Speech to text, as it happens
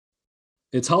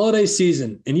It's holiday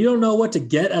season, and you don't know what to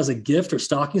get as a gift or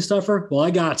stocking stuffer? Well,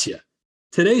 I got you.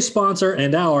 Today's sponsor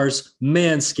and ours,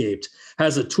 Manscaped,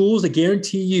 has the tools to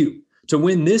guarantee you to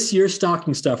win this year's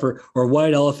stocking stuffer or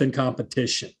white elephant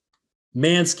competition.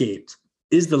 Manscaped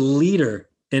is the leader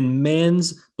in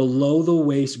men's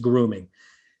below-the-waist grooming,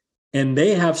 and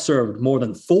they have served more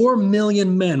than 4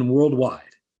 million men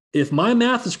worldwide. If my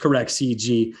math is correct,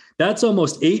 CG, that's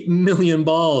almost 8 million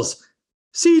balls.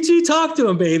 CG, talk to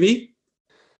him, baby.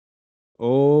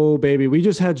 Oh, baby. We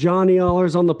just had Johnny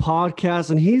Allers on the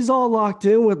podcast, and he's all locked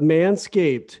in with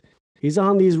Manscaped. He's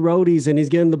on these roadies, and he's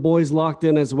getting the boys locked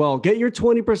in as well. Get your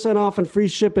 20% off and free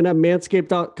shipping at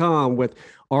manscaped.com with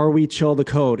Are We Chill, the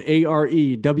code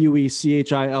AREWECHILL.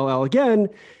 Again,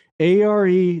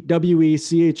 AREWECHILL.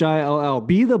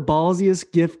 Be the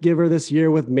ballsiest gift giver this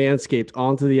year with Manscaped.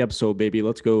 On to the episode, baby.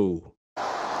 Let's go.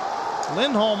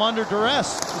 Lindholm under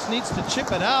duress, just needs to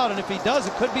chip it out, and if he does,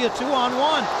 it could be a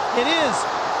 2-on-1. It is.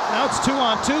 Now it's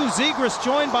 2-on-2. Zegras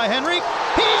joined by Henrique.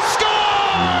 He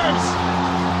scores!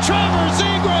 Trevor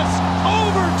Zegras,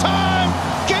 overtime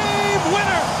game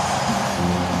winner!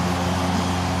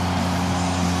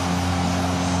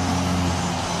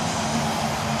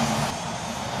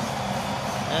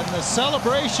 And the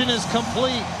celebration is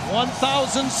complete.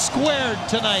 1,000 squared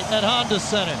tonight at Honda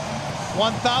Center.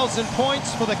 1,000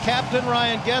 points for the captain,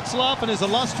 Ryan Getzlaf, and his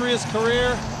illustrious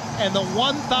career, and the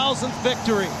 1,000th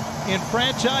victory in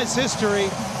franchise history.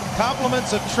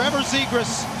 Compliments of Trevor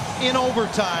Zegras in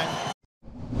overtime.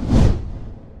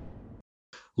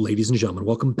 Ladies and gentlemen,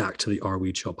 welcome back to the Are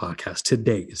We Chill podcast.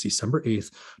 Today is December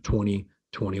 8th,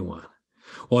 2021.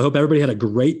 Well, I hope everybody had a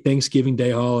great Thanksgiving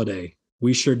Day holiday.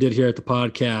 We sure did here at the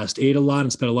podcast. Ate a lot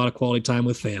and spent a lot of quality time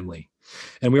with family.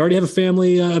 And we already have a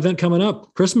family event coming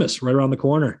up, Christmas, right around the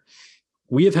corner.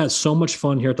 We have had so much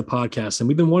fun here at the podcast, and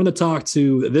we've been wanting to talk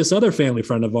to this other family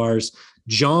friend of ours,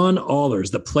 John Allers,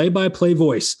 the play-by-play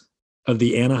voice of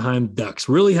the Anaheim Ducks.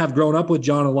 Really have grown up with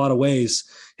John in a lot of ways,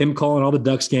 him calling all the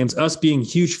Ducks games, us being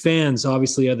huge fans,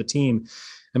 obviously, of the team.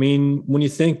 I mean, when you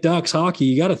think Ducks hockey,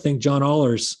 you got to think John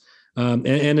Allers and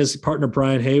his partner,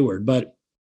 Brian Hayward. But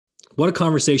what a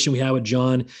conversation we had with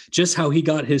John, just how he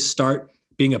got his start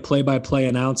being a play-by-play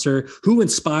announcer, who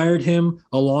inspired him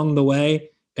along the way,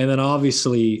 and then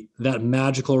obviously that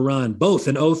magical run, both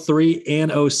in 03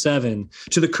 and 07,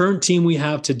 to the current team we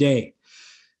have today.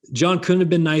 John couldn't have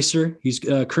been nicer. He's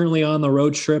currently on the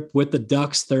road trip with the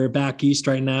Ducks. They're back east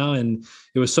right now, and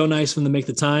it was so nice for him to make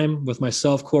the time with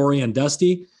myself, Corey, and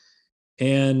Dusty.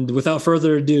 And without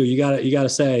further ado, you gotta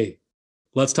say,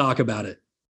 let's talk about it.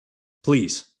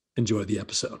 Please enjoy the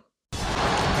episode.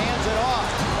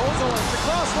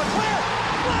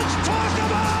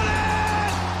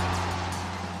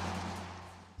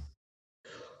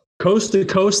 Coast to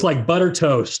coast like butter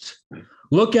toast.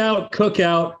 Look out, cook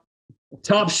out,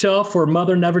 top shelf where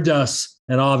mother never does.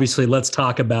 And obviously, let's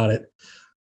talk about it.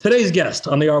 Today's guest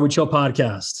on the Are We Chill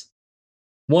podcast,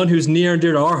 one who's near and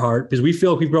dear to our heart because we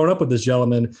feel like we've grown up with this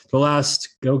gentleman for the last,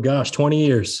 20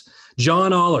 years.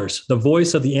 John Allers, the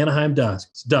voice of the Anaheim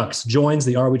Ducks, joins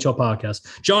the Are We Chill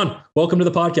podcast. John, welcome to the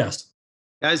podcast.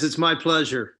 Guys, it's my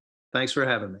pleasure. Thanks for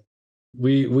having me.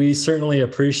 We certainly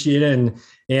appreciate it,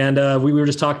 and we were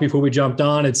just talking before we jumped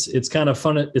on. It's kind of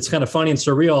fun. It's kind of funny and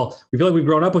surreal. We feel like we've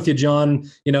grown up with you, John.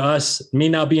 You know, me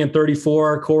now being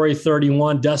 34, Corey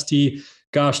 31, Dusty,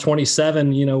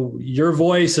 27. You know, your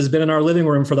voice has been in our living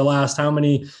room for the last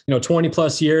 20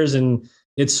 plus years, and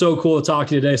it's so cool to talk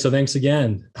to you today. So thanks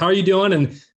again. How are you doing?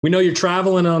 And we know you're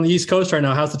traveling on the East Coast right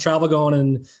now. How's the travel going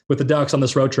and with the Ducks on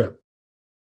this road trip?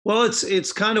 Well,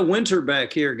 it's kind of winter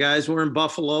back here, guys. We're in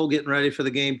Buffalo getting ready for the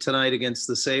game tonight against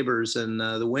the Sabres, and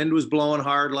the wind was blowing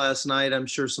hard last night. I'm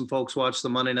sure some folks watched the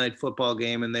Monday Night Football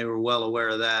game, and they were well aware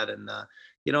of that. And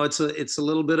it's a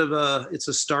little bit of a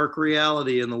stark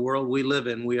reality in the world we live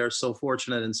in. We are so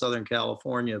fortunate in Southern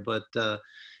California, but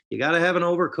you got to have an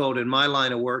overcoat in my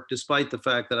line of work, despite the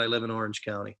fact that I live in Orange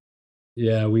County.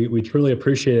 Yeah, we truly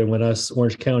appreciate it when us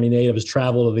Orange County natives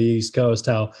travel to the East Coast,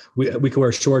 how we can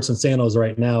wear shorts and sandals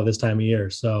right now this time of year.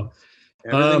 So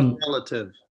everything's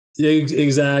relative.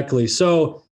 Exactly.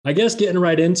 So I guess getting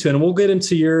right into it, and we'll get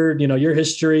into your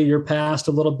history, your past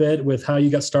a little bit with how you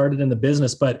got started in the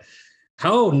business, but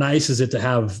how nice is it to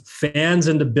have fans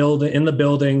in the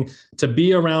building, to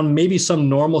be around maybe some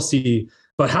normalcy?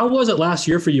 But how was it last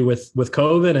year for you with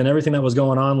COVID and everything that was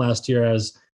going on last year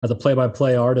as a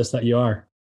play-by-play artist that you are?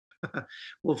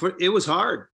 Well, it was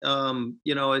hard.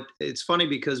 It's funny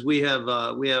because we have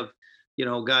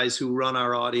guys who run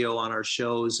our audio on our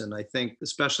shows. And I think,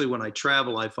 especially when I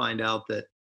travel, I find out that,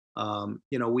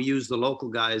 we use the local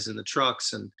guys in the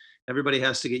trucks. And everybody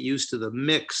has to get used to the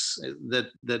mix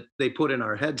that they put in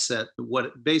our headset.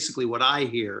 What I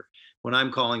hear when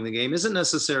I'm calling the game isn't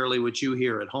necessarily what you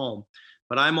hear at home.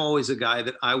 But I'm always a guy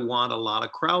that I want a lot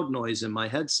of crowd noise in my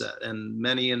headset, and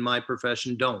many in my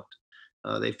profession don't.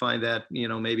 They find that,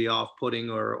 maybe off-putting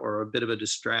or a bit of a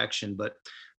distraction. But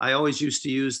I always used to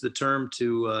use the term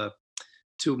to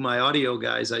my audio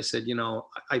guys. I said,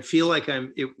 I feel like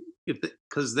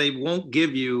because they won't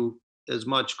give you as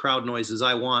much crowd noise as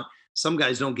I want. Some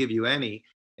guys don't give you any.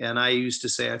 And I used to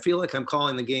say, I feel like I'm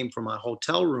calling the game from a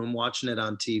hotel room watching it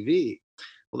on TV.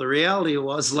 Well, the reality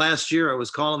was last year I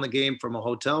was calling the game from a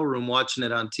hotel room watching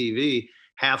it on TV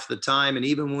half the time. And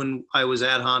even when I was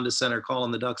at Honda Center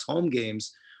calling the Ducks home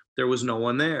games, there was no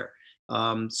one there.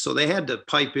 So they had to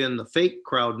pipe in the fake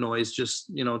crowd noise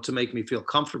just, to make me feel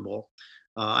comfortable.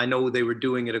 I know they were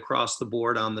doing it across the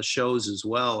board on the shows as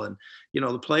well. And,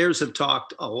 the players have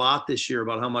talked a lot this year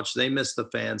about how much they miss the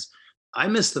fans. I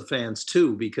miss the fans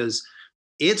too, because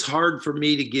it's hard for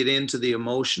me to get into the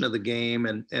emotion of the game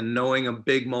and knowing a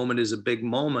big moment is a big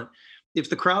moment if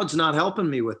the crowd's not helping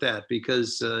me with that,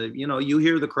 because, you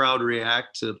hear the crowd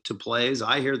react to plays.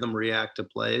 I hear them react to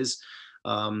plays.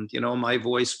 My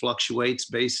voice fluctuates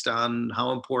based on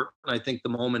how important I think the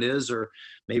moment is, or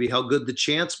maybe how good the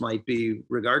chance might be,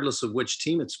 regardless of which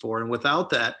team it's for. And without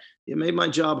that, it made my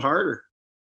job harder.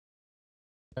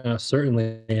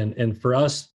 Certainly. And for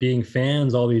us being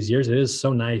fans all these years, it is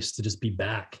so nice to just be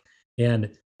back. And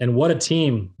what a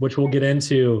team, which we'll get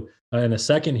into in a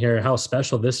second here, how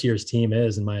special this year's team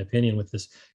is, in my opinion, with this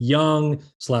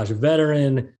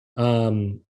young/veteran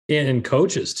and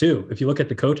coaches too. If you look at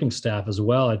the coaching staff as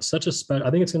well, it's such a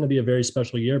I think it's going to be a very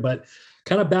special year. But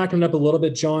kind of backing it up a little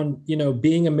bit, John,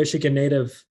 being a Michigan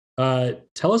native,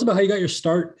 tell us about how you got your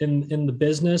start in the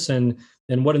business and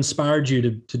what inspired you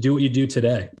to do what you do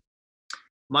today.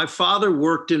 My father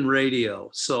worked in radio,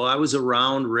 so I was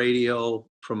around radio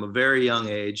from a very young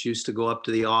age. Used to go up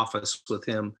to the office with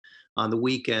him on the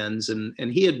weekends, and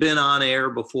he had been on air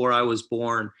before I was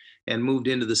born and moved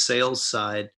into the sales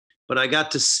side. But I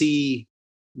got to see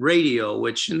radio,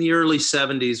 which in the early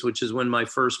 70s, which is when my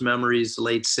first memories,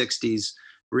 late 60s,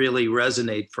 really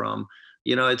resonate from.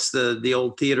 It's the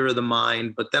old theater of the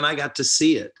mind, but then I got to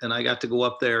see it, and I got to go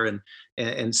up there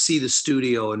and see the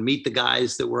studio and meet the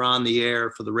guys that were on the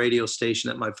air for the radio station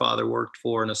that my father worked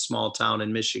for in a small town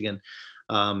in Michigan.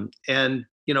 From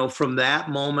that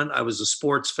moment, I was a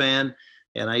sports fan,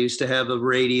 and I used to have a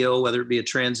radio, whether it be a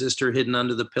transistor hidden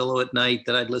under the pillow at night,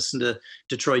 that I'd listen to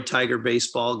Detroit Tiger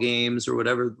baseball games or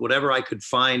whatever I could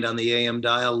find on the AM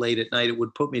dial late at night. It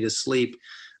would put me to sleep.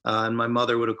 And my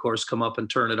mother would, of course, come up and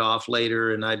turn it off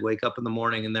later, and I'd wake up in the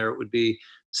morning and there it would be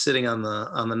sitting on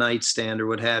the nightstand or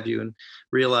what have you, and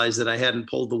realize that I hadn't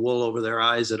pulled the wool over their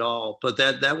eyes at all. But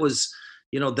that was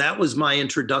my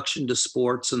introduction to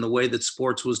sports, and the way that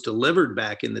sports was delivered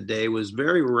back in the day was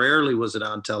very rarely was it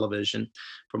on television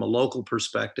from a local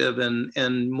perspective,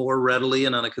 and more readily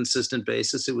and on a consistent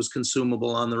basis, it was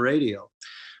consumable on the radio.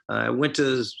 I went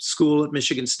to school at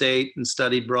Michigan State and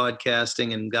studied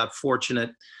broadcasting, and got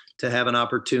fortunate to have an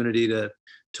opportunity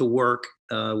to work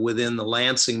within the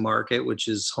Lansing market, which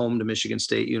is home to Michigan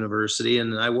State University.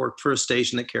 And I worked for a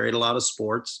station that carried a lot of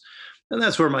sports, and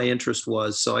that's where my interest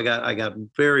was. So I got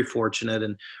very fortunate,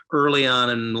 and early on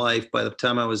in life, by the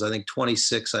time I was, I think,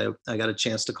 26, I got a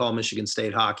chance to call Michigan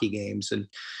State hockey games. And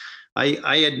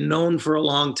I had known for a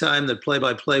long time that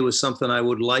play-by-play was something I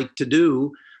would like to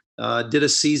do. Did a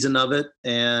season of it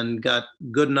and got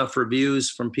good enough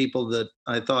reviews from people that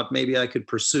I thought maybe I could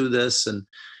pursue this,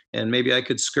 and maybe I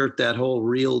could skirt that whole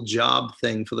real job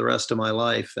thing for the rest of my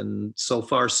life. And so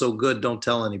far, so good. Don't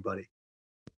tell anybody.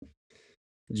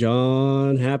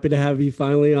 John, happy to have you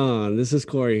finally on. This is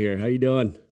Corey here. How you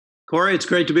doing? Corey, it's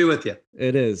great to be with you.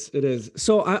 It is.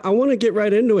 So I want to get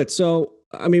right into it. So,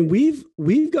 I mean,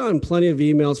 we've gotten plenty of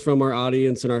emails from our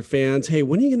audience and our fans. Hey,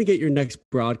 when are you going to get your next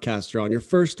broadcaster on, your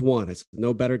first one? It's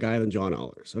no better guy than John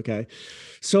Ehlers. Okay.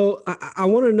 So I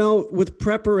want to know, with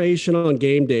preparation on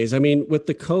game days, I mean, with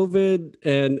the COVID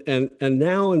and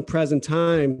now in present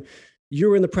time,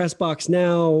 you're in the press box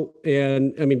now.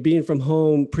 And I mean, being from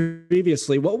home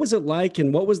previously, what was it like,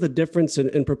 and what was the difference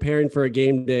in preparing for a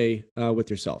game day with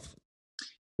yourself?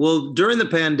 Well, during the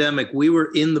pandemic, we were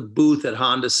in the booth at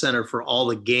Honda Center for all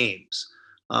the games.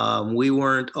 We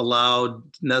weren't allowed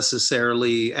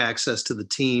necessarily access to the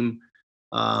team.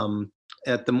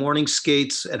 At the morning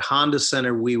skates at Honda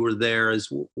Center, we were there as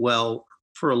well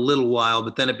for a little while,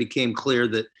 but then it became clear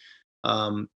that,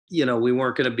 we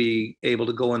weren't going to be able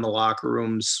to go in the locker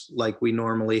rooms like we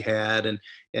normally had,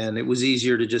 and it was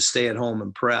easier to just stay at home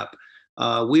and prep.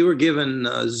 We were given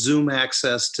Zoom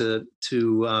access to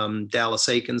Dallas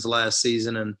Aikens last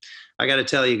season, and I got to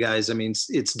tell you guys, I mean,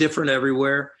 it's different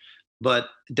everywhere, but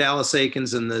Dallas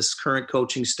Aikens and this current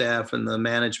coaching staff and the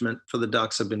management for the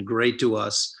Ducks have been great to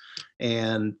us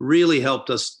and really helped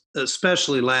us,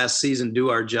 especially last season, do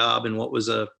our job in what was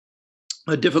a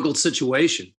difficult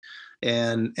situation.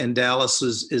 And Dallas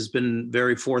has been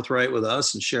very forthright with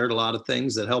us and shared a lot of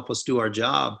things that help us do our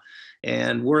job.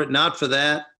 And were it not for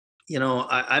that, you know,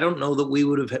 I don't know that we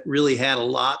would have really had a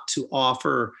lot to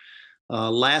offer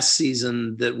last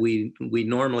season that we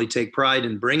normally take pride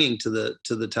in bringing to the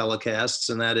telecasts,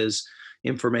 and that is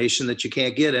information that you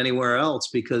can't get anywhere else.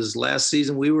 Because last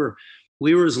season we were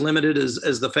as limited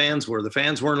as the fans were. The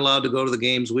fans weren't allowed to go to the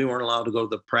games. We weren't allowed to go to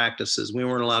the practices. We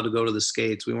weren't allowed to go to the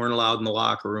skates. We weren't allowed in the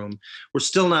locker room. We're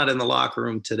still not in the locker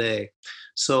room today.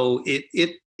 So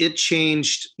it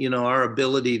changed, you know, our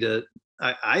ability to,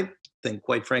 I think,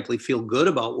 quite frankly, feel good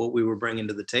about what we were bringing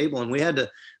to the table. And we had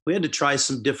to try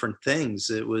some different things.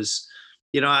 It was,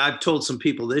 you know, I've told some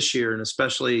people this year, and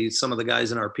especially some of the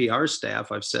guys in our PR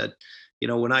staff, I've said, you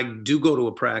know, when I do go to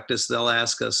a practice, they'll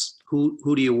ask us, who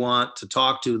do you want to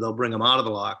talk to? They'll bring them out of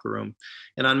the locker room.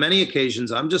 And on many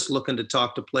occasions, I'm just looking to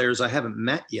talk to players I haven't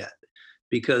met yet,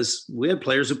 because we had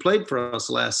players who played for us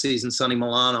last season. Sonny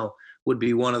Milano would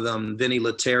be one of them. Vinny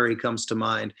Lettieri comes to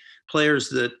mind. Players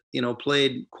that, you know,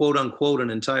 played quote unquote an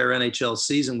entire NHL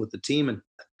season with the team. And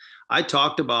I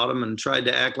talked about them and tried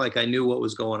to act like I knew what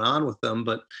was going on with them.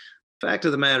 But the fact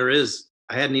of the matter is,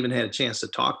 I hadn't even had a chance to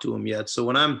talk to them yet. So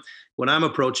when I'm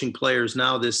approaching players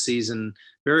now this season,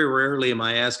 very rarely am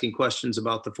I asking questions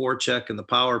about the forecheck and the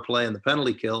power play and the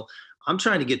penalty kill. I'm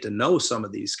trying to get to know some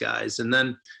of these guys. And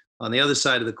then on the other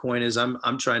side of the coin is I'm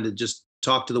trying to just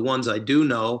talk to the ones I do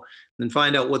know and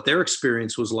find out what their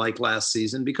experience was like last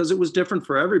season, because it was different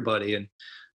for everybody. And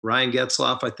Ryan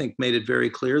Getzlaf, I think, made it very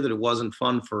clear that it wasn't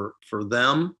fun for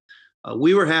them.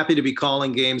 We were happy to be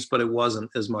calling games, but it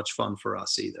wasn't as much fun for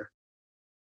us either.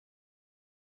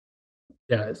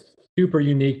 Yeah, it's super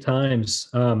unique times.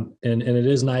 And it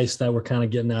is nice that we're kind of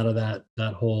getting out of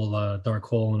that whole dark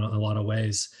hole in a lot of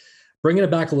ways. Bringing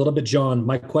it back a little bit, John,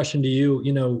 my question to you,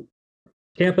 you know,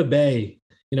 Tampa Bay,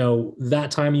 you know,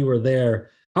 that time you were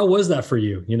there, how was that for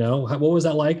you? You know, what was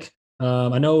that like?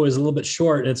 I know it was a little bit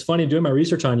short. It's funny doing my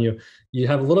research on you. You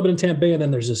have a little bit in Tampa Bay, and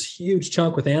then there's this huge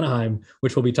chunk with Anaheim,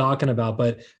 which we'll be talking about.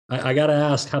 But I got to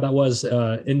ask how that was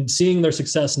in seeing their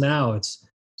success now. It's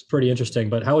pretty interesting.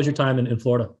 But how was your time in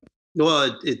Florida?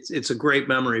 Well, it's a great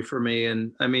memory for me.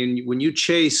 And I mean, when you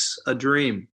chase a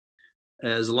dream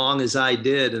as long as I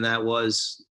did, and that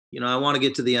was, you know, I want to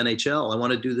get to the NHL. I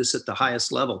want to do this at the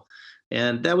highest level.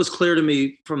 And that was clear to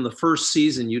me from the first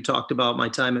season. You talked about my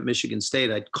time at Michigan State.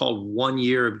 I called 1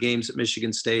 year of games at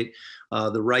Michigan State.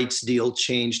 The rights deal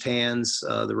changed hands.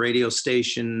 The radio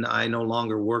station I no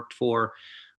longer worked for.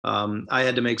 I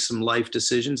had to make some life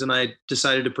decisions, and I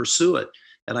decided to pursue it.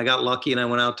 And I got lucky, and I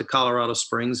went out to Colorado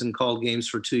Springs and called games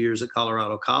for 2 years at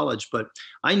Colorado College. But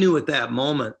I knew at that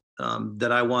moment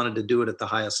that I wanted to do it at the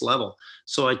highest level.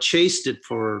 So I chased it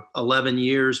for 11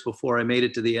 years before I made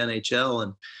it to the NHL.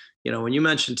 And you know, when you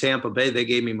mentioned Tampa Bay, they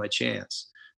gave me my chance.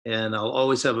 And I'll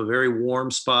always have a very warm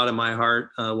spot in my heart.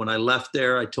 When I left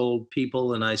there, I told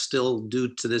people, and I still do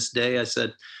to this day, I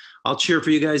said, I'll cheer for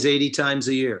you guys 80 times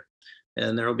a year.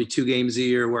 And there will be 2 games a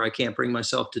year where I can't bring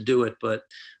myself to do it. But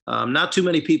not too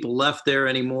many people left there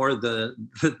anymore that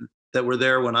were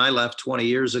there when I left 20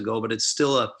 years ago. But it's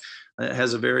still it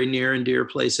has a very near and dear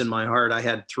place in my heart. I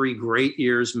had 3 great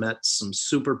years, met some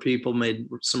super people, made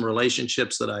some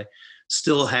relationships that I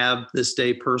still have this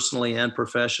day personally and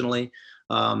professionally.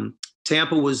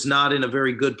 Tampa was not in a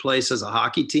very good place as a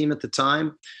hockey team at the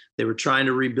time. They were trying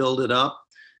to rebuild it up,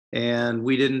 and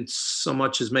we didn't so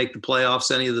much as make the playoffs.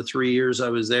 Any of the 3 years I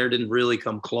was there didn't really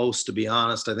come close, to be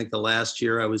honest. I think the last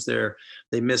year I was there,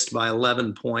 they missed by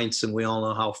 11 points, and we all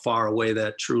know how far away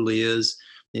that truly is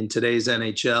in today's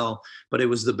NHL. But it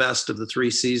was the best of the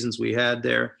 3 seasons we had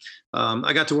there.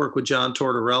 I got to work with John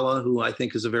Tortorella, who I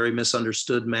think is a very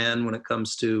misunderstood man when it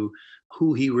comes to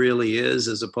who he really is,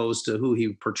 as opposed to who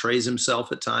he portrays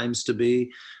himself at times to be.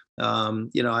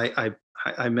 You know,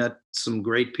 I met some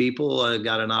great people. I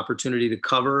got an opportunity to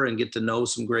cover and get to know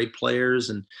some great players,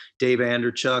 and Dave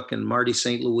Anderchuk and Marty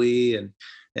St. Louis and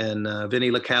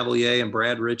Vinny LeCavalier and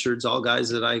Brad Richards, all guys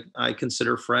that I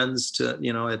consider friends to,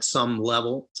 you know, at some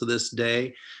level to this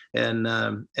day. And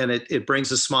it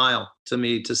brings a smile to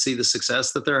me to see the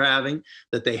success that they're having,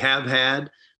 that they have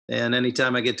had. And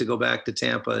anytime I get to go back to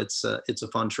Tampa, it's a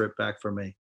fun trip back for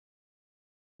me.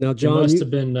 Now, John, it must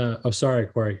have been, sorry,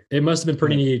 Corey. It must have been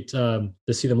pretty neat to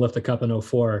see them lift the cup in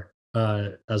 2004.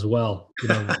 as well,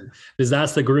 because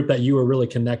that's the group that you were really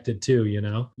connected to,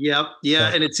 Yep.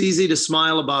 Yeah. And it's easy to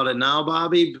smile about it now,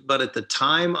 Bobby, but at the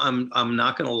time, I'm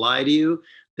not going to lie to you.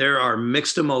 There are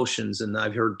mixed emotions, and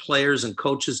I've heard players and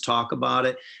coaches talk about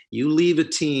it. You leave a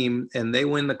team and they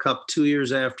win the cup 2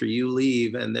 years after you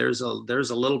leave, and there's a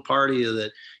little part of you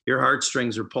that your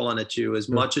heartstrings are pulling at you as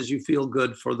much as you feel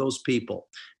good for those people.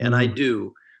 And I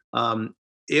do.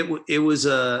 It was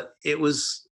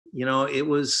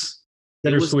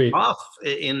bittersweet. Tough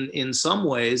in some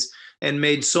ways, and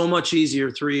made so much easier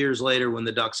 3 years later when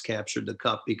the Ducks captured the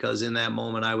cup, because in that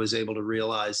moment I was able to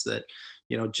realize that,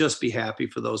 just be happy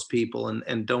for those people,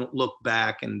 and don't look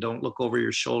back, and don't look over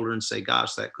your shoulder and say,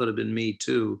 gosh, that could have been me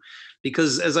too.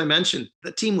 Because as I mentioned,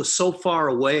 the team was so far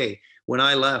away when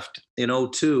I left in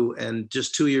 2002, and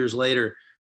just 2 years later,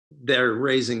 they're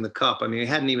raising the cup. I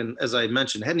mean, as I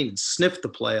mentioned, hadn't even sniffed the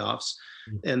playoffs.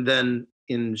 And then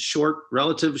in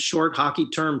relative short hockey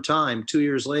term time, 2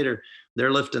 years later,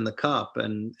 they're lifting the cup.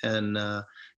 And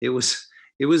it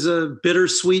was a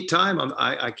bittersweet time.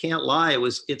 I can't lie.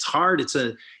 It's hard.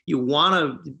 You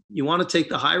want to take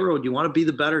the high road. You want to be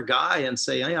the better guy and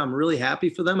say, hey, I'm really happy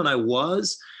for them. And I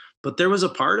was, but there was a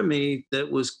part of me that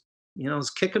was, was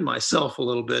kicking myself a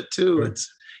little bit too. Sure.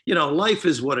 It's, life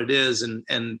is what it is.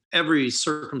 And every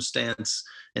circumstance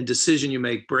and decision you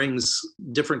make brings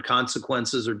different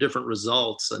consequences or different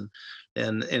results. And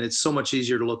it's so much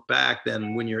easier to look back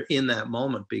than when you're in that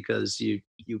moment, because you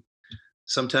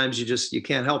sometimes you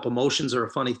can't help. Emotions are a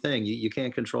funny thing. You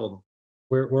can't control them.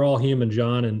 We're all human,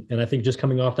 John. And I think just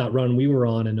coming off that run we were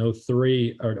on in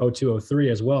 03 or 02, 03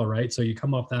 as well, right? So you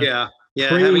come off that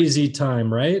crazy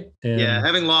time, right?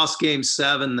 Having lost game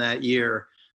 7 that year,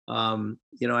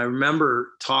 I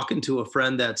remember talking to a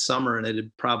friend that summer, and it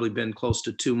had probably been close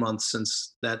to 2 months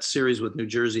since that series with New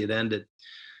Jersey had ended.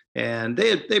 And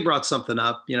they brought something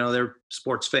up, they're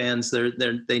sports fans.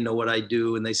 They know what I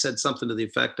do. And they said something to the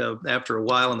effect of, after a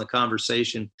while in the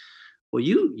conversation, well,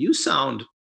 you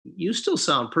still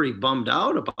sound pretty bummed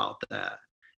out about that.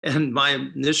 And my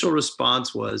initial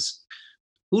response was,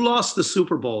 who lost the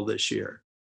Super Bowl this year?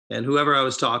 And whoever I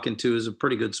was talking to is a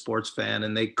pretty good sports fan,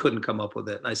 and they couldn't come up with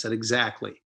it. And I said,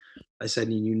 exactly. I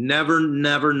said, you never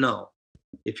know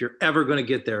if you're ever going to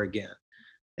get there again.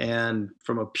 And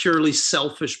from a purely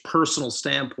selfish personal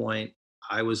standpoint,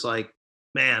 I was like,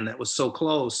 man, that was so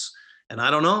close. And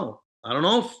I don't know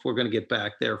if we're going to get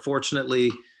back there.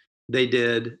 Fortunately, they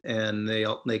did, and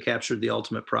they captured the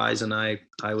ultimate prize. And I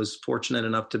was fortunate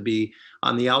enough to be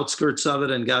on the outskirts of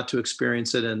it and got to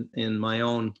experience it in my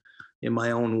own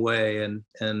way. And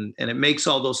it makes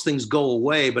all those things go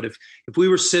away. But if we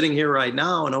were sitting here right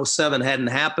now and 07 hadn't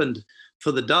happened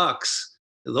for the Ducks,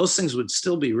 those things would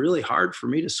still be really hard for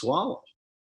me to swallow.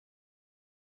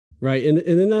 Right. And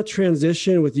in that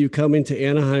transition with you coming to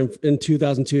Anaheim in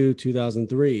 2002,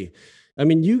 2003, I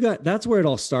mean, that's where it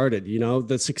all started.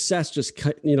 The success just,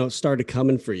 started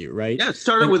coming for you, right? Yeah, it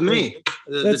started with me.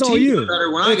 That's all you.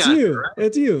 It's you. Right?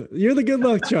 It's you. You're the good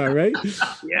luck charm, right?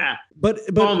 Yeah. But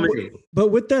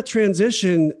with that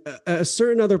transition, a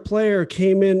certain other player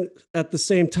came in at the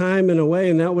same time in a way,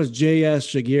 and that was J.S.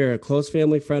 Jaguar, a close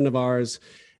family friend of ours.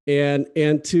 And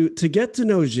to get to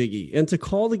know Jiggy and to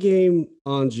call the game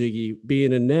on Jiggy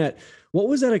being in net, what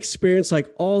was that experience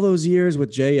like all those years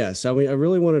with JS? I mean, I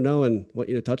really want to know and want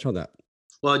you to touch on that.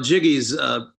 Well, Jiggy's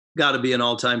got to be an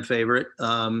all-time favorite,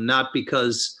 not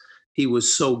because he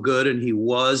was so good, and he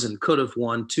was and could have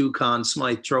won 2 Conn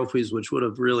Smythe trophies, which would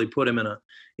have really put him in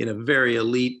a very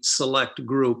elite select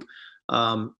group,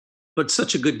 but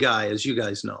such a good guy, as you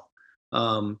guys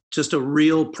know. Just a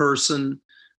real person.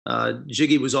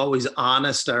 Jiggy was always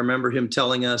honest. I remember him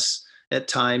telling us at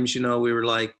times, we were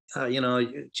like,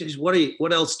 geez,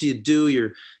 what else do you do?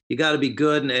 You got to be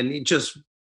good. And he just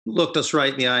looked us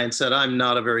right in the eye and said, I'm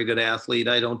not a very good athlete.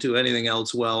 I don't do anything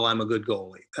else well. I'm a good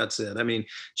goalie. That's it. I mean,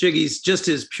 Jiggy's just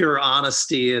his pure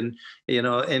honesty, and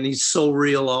he's so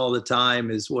real all the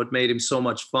time is what made him so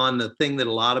much fun. The thing that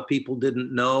a lot of people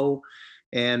didn't know,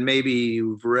 and maybe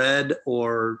you've read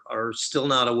or are still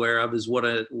not aware of, is what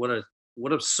a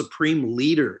supreme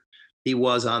leader he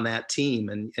was on that team.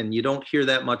 And you don't hear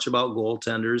that much about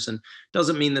goaltenders, and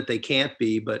doesn't mean that they can't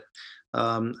be, but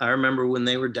I remember when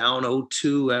they were down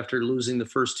 0-2 after losing the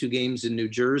first 2 games in New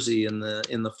Jersey in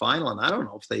the final, and I don't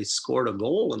know if they scored a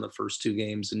goal in the first 2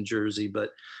 games in Jersey, but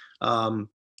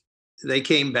they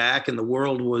came back, and the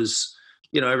world was,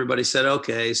 everybody said,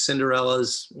 okay,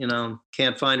 Cinderella's,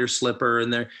 can't find her slipper,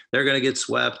 and they're going to get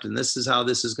swept, and this is how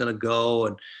this is going to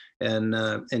go.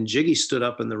 And Jiggy stood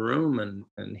up in the room,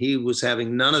 and he was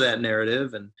having none of that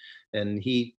narrative. And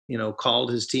he,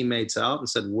 called his teammates out and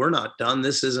said, "We're not done.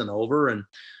 This isn't over." And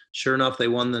sure enough, they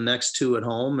won the next 2 at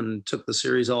home and took the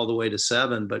series all the way to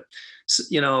 7. But,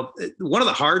 one of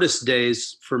the hardest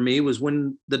days for me was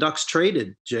when the Ducks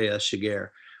traded J.S. Shiger.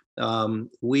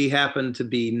 We happened to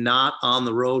be not on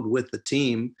the road with the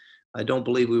team. I don't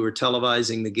believe we were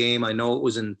televising the game. I know it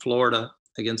was in Florida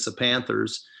against the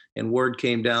Panthers, and word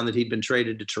came down that he'd been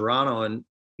traded to Toronto. And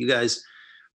you guys,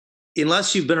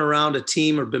 unless you've been around a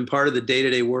team or been part of the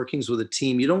day-to-day workings with a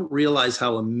team, you don't realize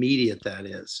how immediate that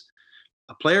is.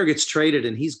 A player gets traded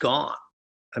and he's gone.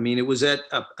 I mean, it was at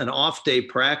an off-day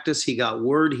practice. He got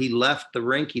word he left the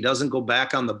rink. He doesn't go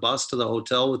back on the bus to the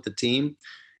hotel with the team,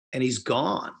 and he's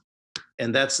gone.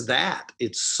 And that's that.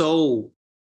 It's so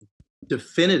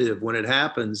definitive when it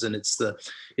happens, and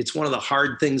it's one of the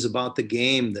hard things about the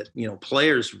game that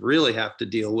players really have to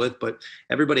deal with, but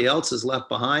everybody else is left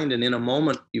behind. And in a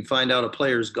moment you find out a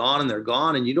player's gone and they're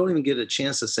gone, and you don't even get a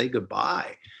chance to say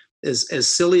goodbye. As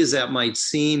silly as that might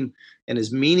seem and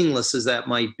as meaningless as that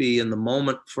might be in the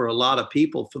moment for a lot of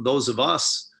people, for those of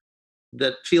us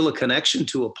that feel a connection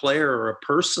to a player or a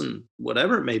person,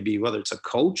 whatever it may be, whether it's a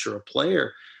coach or a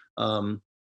player, that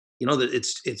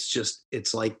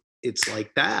it's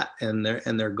like that, and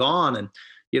they're gone.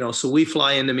 And so we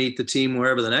fly in to meet the team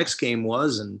wherever the next game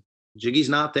was, and Jiggy's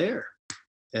not there.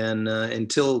 And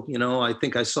until I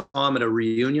think I saw him at a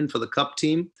reunion for the Cup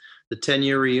team, the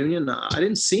 10-year reunion, I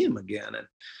didn't see him again.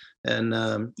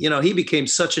 And he became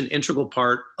such an integral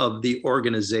part of the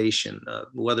organization,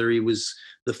 whether he was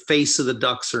the face of the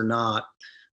Ducks or not.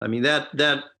 I mean, that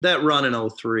run in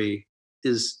 2003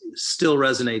 still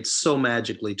resonates so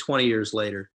magically 20 years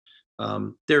later.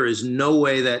 There is no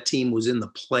way that team was in the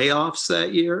playoffs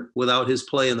that year without his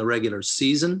play in the regular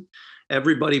season.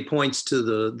 Everybody points to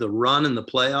the run in the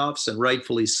playoffs, and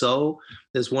rightfully so,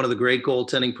 as one of the great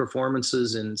goaltending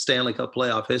performances in Stanley Cup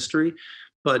playoff history.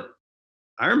 But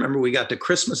I remember we got to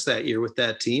Christmas that year with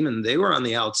that team, and they were on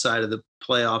the outside of the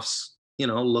playoffs,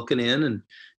 looking in.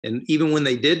 And even when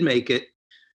they did make it,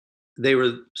 they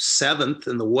were 7th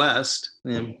in the West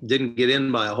and didn't get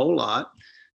in by a whole lot.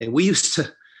 And we used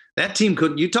to, that team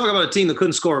couldn't, you talk about a team that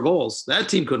couldn't score goals. That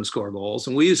team couldn't score goals.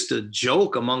 And we used to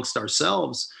joke amongst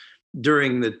ourselves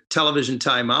during the television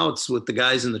timeouts with the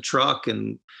guys in the truck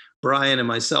and Brian and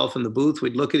myself in the booth.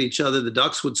 We'd look at each other. The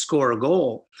Ducks would score a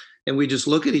goal, and we'd just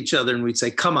look at each other and we'd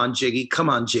say, "Come on, Jiggy, come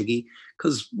on, Jiggy."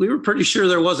 Because we were pretty sure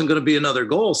there wasn't going to be another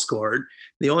goal scored.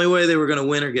 The only way they were going to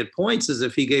win or get points is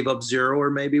if he gave up 0 or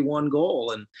maybe 1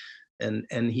 goal.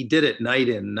 And he did it night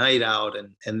in, night out.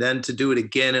 And then to do it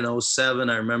again in 2007,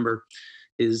 I remember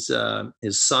his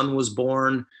son was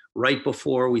born right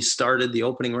before we started the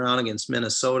opening round against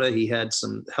Minnesota. He had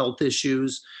some health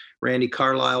issues. Randy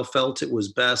Carlyle felt it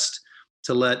was best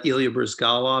to let Ilya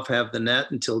Bryzgalov have the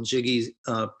net until Jiggy's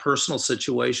personal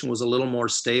situation was a little more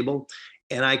stable.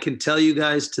 And I can tell you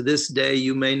guys, to this day,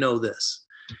 you may know this,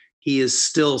 he is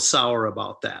still sour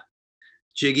about that.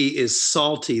 Jiggy is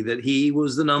salty that he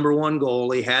was the number 1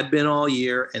 goalie, had been all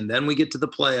year, and then we get to the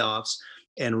playoffs,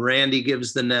 and Randy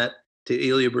gives the net to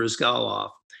Ilya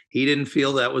Bryzgalov. He didn't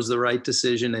feel that was the right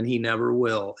decision, and he never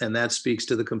will. And that speaks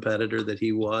to the competitor that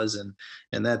he was,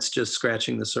 and that's just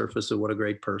scratching the surface of what a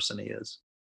great person he is.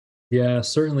 Yeah,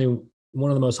 certainly one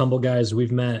of the most humble guys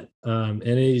we've met. And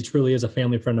he truly is a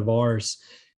family friend of ours.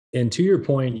 And to your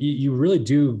point, you really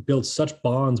do build such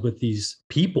bonds with these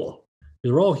people.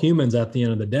 We're all humans at the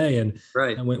end of the day. And,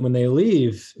 right. And when they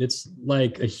leave, it's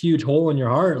like a huge hole in your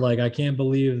heart. Like, I can't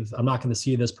believe I'm not going to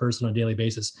see this person on a daily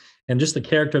basis. And just the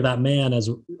character of that man, as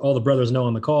all the brothers know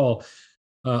on the call,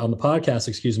 on the podcast,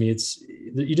 it's,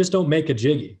 you just don't make a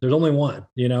Jiggy. There's only one,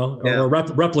 or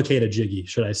replicate a Jiggy,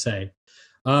 should I say.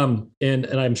 And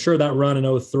I'm sure that run in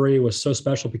 2003 was so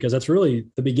special because that's really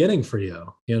the beginning for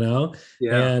you,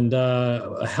 and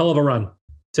a hell of a run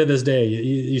to this day.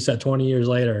 You said 20 years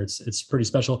later, it's pretty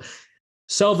special.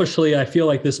 Selfishly, I feel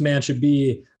like this man should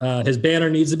be, his banner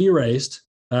needs to be raised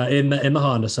in the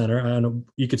Honda Center. And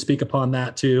you could speak upon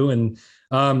that too. And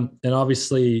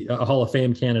obviously a Hall of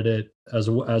Fame candidate as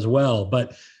well.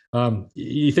 But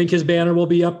you think his banner will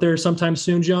be up there sometime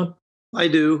soon, John? I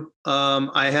do.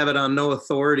 I have it on no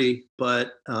authority,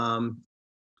 but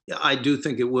I do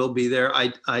think it will be there.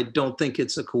 I don't think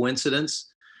it's a coincidence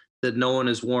that no one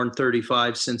has worn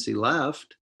 35 since he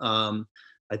left.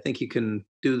 I think you can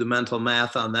do the mental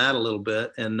math on that a little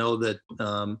bit and know that,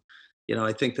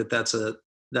 I think that's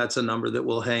a number that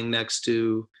will hang next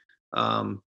to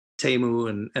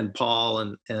Teemu and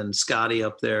Paul and Scotty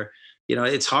up there.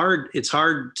 It's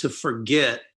hard to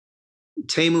forget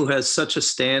Teemu has such a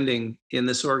standing in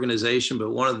this organization,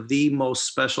 but one of the most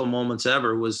special moments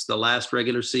ever was the last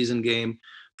regular season game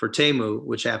for Teemu,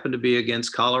 which happened to be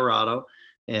against Colorado.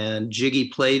 And Jiggy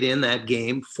played in that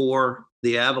game for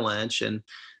the Avalanche. And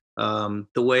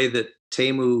the way that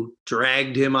Teemu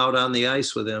dragged him out on the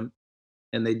ice with him,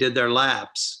 and they did their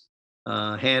laps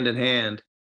hand in hand.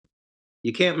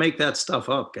 You can't make that stuff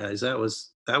up, guys. That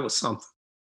was something.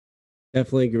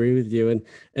 Definitely agree with you.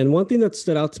 And one thing that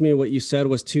stood out to me, what you said,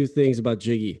 was two things about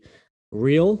Jiggy: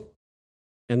 real,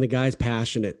 and the guy's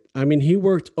passionate. I mean, he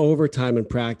worked overtime in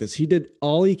practice. He did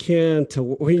all he can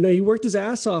to, he worked his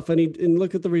ass off, and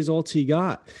look at the results he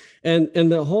got. And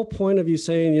the whole point of you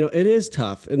saying, it is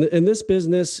tough. In this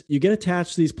business, you get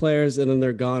attached to these players and then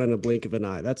they're gone in a blink of an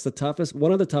eye. That's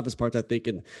one of the toughest parts, I think,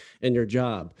 in your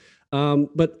job.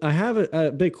 But I have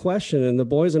a big question, and the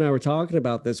boys and I were talking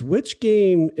about this. Which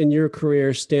game in your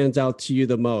career stands out to you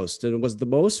the most, and was the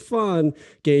most fun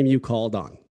game you called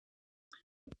on?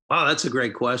 Wow, that's a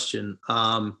great question.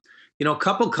 A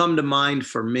couple come to mind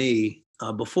for me.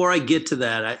 Before I get to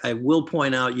that, I will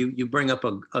point out you bring up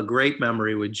a great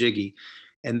memory with Jiggy,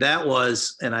 and that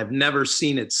was, and I've never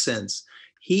seen it since.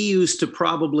 He used to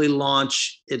probably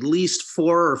launch at least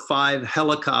 4 or 5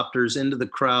 helicopters into the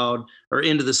crowd or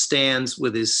into the stands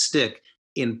with his stick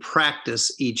in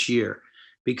practice each year,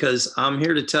 because I'm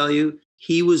here to tell you,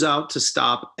 he was out to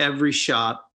stop every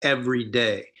shot every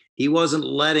day. He wasn't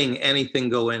letting anything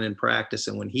go in practice.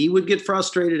 And when he would get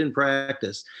frustrated in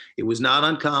practice, it was not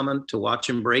uncommon to watch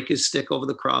him break his stick over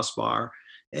the crossbar.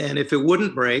 And if it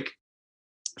wouldn't break,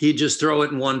 he'd just throw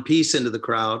it in one piece into the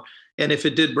crowd. And if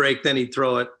it did break, then he'd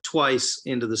throw it twice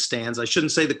into the stands. I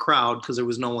shouldn't say the crowd because there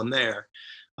was no one there.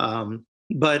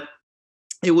 But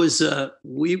it was,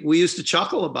 we used to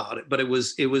chuckle about it, but it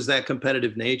was that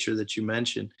competitive nature that you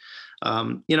mentioned.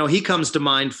 He comes to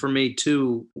mind for me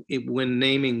too, when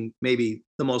naming maybe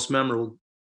the most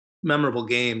memorable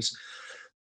games.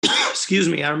 Excuse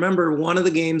me. I remember one of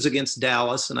the games against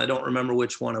Dallas, and I don't remember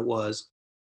which one it was,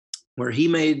 where he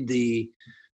made the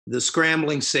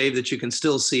scrambling save that you can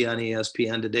still see on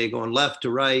ESPN today, going left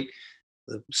to right.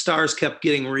 The Stars kept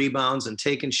getting rebounds and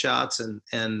taking shots,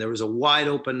 and there was a wide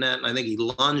open net, and I think he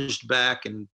lunged back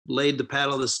and laid the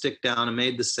paddle of the stick down and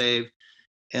made the save.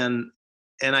 And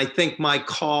I think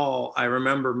I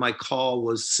remember my call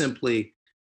was simply,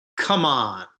 come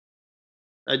on.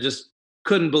 I just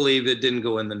couldn't believe it didn't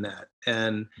go in the net.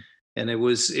 And it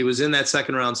was in that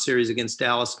second round series against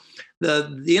Dallas.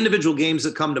 The individual games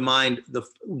that come to mind, the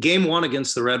game 1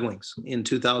 against the Red Wings in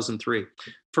 2003,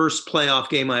 first playoff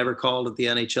game I ever called at the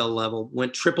NHL level,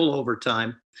 went triple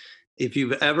overtime. If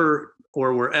you've ever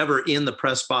or were ever in the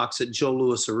press box at Joe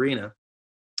Louis Arena,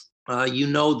 you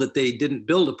know that they didn't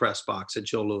build a press box at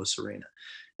Joe Louis Arena,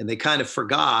 and they kind of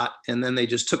forgot. And then they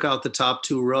just took out the top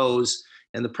 2 rows,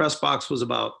 and the press box was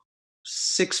about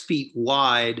 6 feet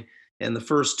wide. And the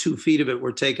first 2 feet of it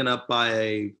were taken up by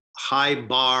a high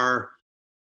bar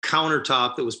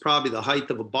countertop that was probably the height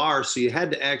of a bar. So you had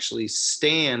to actually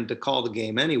stand to call the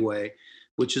game anyway,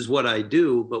 which is what I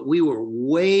do. But we were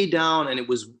way down, and it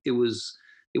was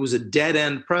a dead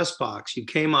end press box. You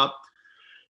came up,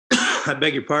 I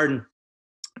beg your pardon,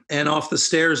 and off the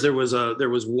stairs there was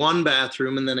one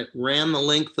bathroom, and then it ran the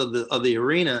length of the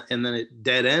arena, and then it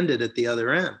dead ended at the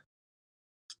other end.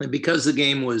 And because the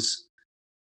game was,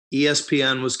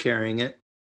 ESPN was carrying it,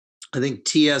 I think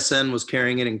TSN was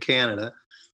carrying it in Canada,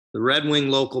 the Red Wing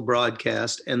local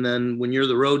broadcast, and then when you're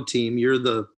the road team, you're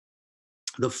the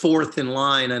fourth in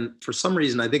line, and for some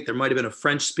reason I think there might have been a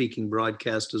French speaking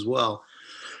broadcast as well.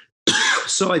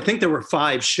 So I think there were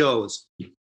 5 shows.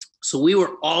 So we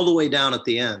were all the way down at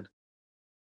the end.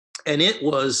 And it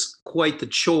was quite the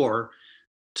chore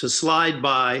to slide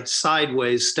by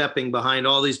sideways, stepping behind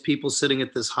all these people sitting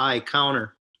at this high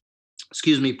counter.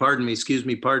 Excuse me, pardon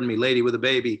me, lady with a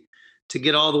baby, to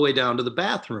get all the way down to the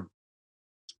bathroom.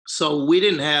 So we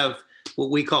didn't have what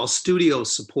we call studio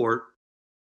support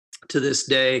to this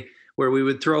day, where we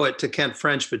would throw it to Kent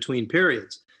French between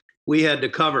periods. We had to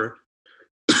cover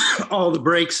all the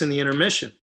breaks in the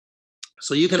intermission.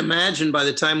 So you can imagine by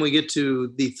the time we get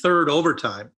to the third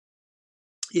overtime,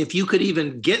 if you could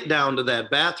even get down to that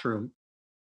bathroom,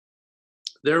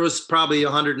 there was probably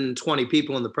 120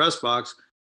 people in the press box,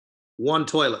 one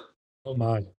toilet. Oh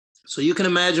my. So you can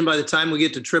imagine by the time we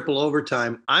get to triple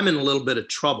overtime, I'm in a little bit of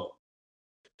trouble.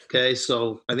 Okay,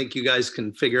 so I think you guys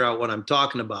can figure out what I'm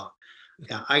talking about.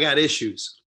 Yeah, I got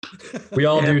issues. We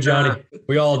all do, Johnny.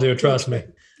 We all do, trust me.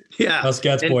 Yeah. Us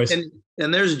Gets boys.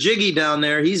 And there's Jiggy down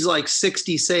there. He's like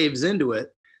 60 saves into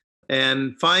it.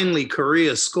 And finally,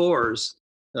 Korea scores.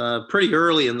 pretty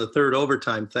early in the third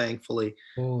overtime, thankfully.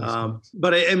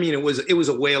 But I mean, it was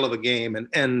a whale of a game,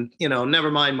 and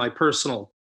never mind my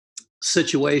personal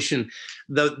situation.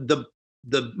 The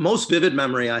most vivid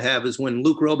memory I have is when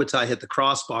Luc Robitaille hit the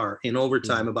crossbar in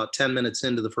overtime, about 10 minutes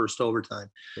into the first overtime,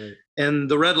 and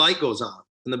the red light goes on,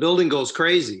 and the building goes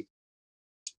crazy.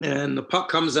 And the puck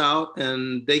comes out,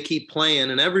 and they keep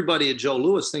playing, and everybody at Joe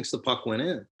Louis thinks the puck went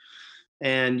in.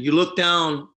 And you look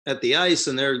down at the ice,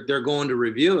 and they're going to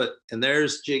review it, and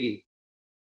there's Jiggy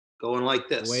going like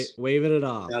this, waving it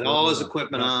off, got all his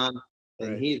equipment on,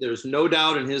 and there's no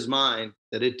doubt in his mind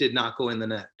that it did not go in the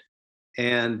net.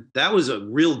 And that was a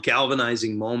real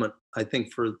galvanizing moment, I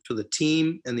think, for the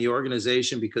team and the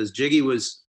organization, because Jiggy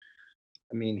was,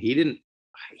 I mean,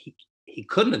 he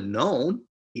couldn't have known.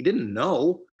 He didn't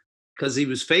know, because he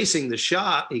was facing the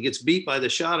shot. He gets beat by the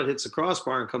shot. It hits the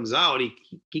crossbar and comes out.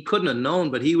 He couldn't have known,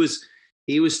 but he was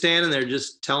standing there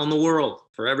just telling the world,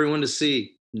 for everyone to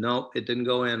see, no, it didn't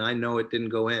go in. I know it didn't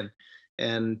go in.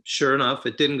 And sure enough,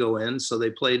 it didn't go in. So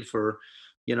they played for,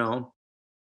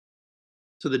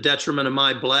 to the detriment of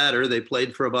my bladder, they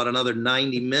played for about another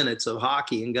 90 minutes of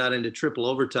hockey and got into triple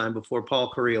overtime before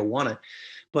Paul Kariya won it.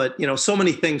 But, so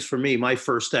many things for me. My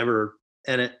first ever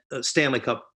Stanley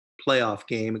Cup playoff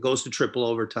game. It goes to triple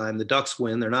overtime. The Ducks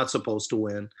win. They're not supposed to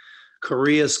win.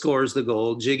 Kariya scores the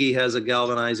goal. Jiggy has a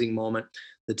galvanizing moment.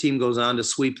 The team goes on to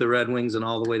sweep the Red Wings and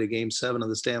all the way to Game 7 of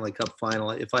the Stanley Cup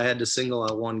final. If I had to single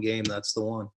out one game, that's the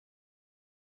one.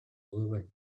 Absolutely.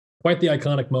 Quite the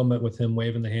iconic moment with him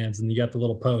waving the hands, and you got the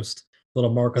little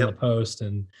mark on the post,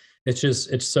 and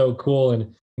it's so cool,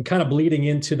 and kind of bleeding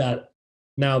into that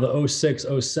now the 06,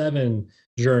 07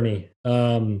 journey.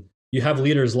 You have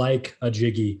leaders like a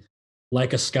Jiggy,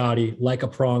 like a Scotty, like a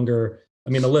Pronger. I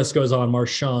mean, the list goes on.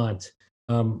 Marchand,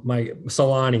 my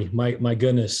Solani, my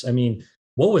goodness. I mean,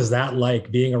 what was that like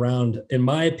being around, in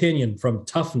my opinion, from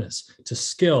toughness to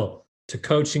skill to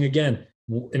coaching? Again,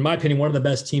 in my opinion, one of the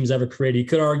best teams ever created. You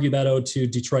could argue that 02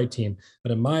 Detroit team,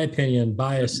 but in my opinion,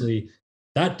 biasly,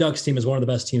 that Ducks team is one of the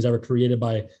best teams ever created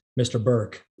by Mr.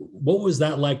 Burke. What was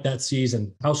that like that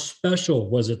season? How special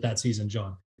was it that season,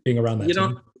 John, being around that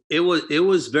team? It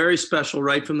was very special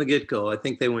right from the get-go. I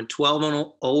think they went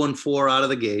 12-0-4 out of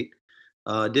the gate.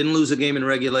 Didn't lose a game in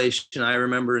regulation, I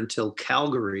remember, until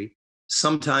Calgary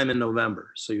sometime in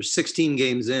November. So you're 16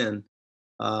 games in.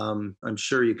 I'm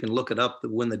sure you can look it up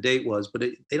when the date was, but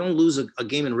they don't lose a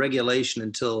game in regulation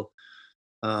until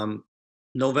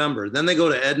November. Then they go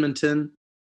to Edmonton,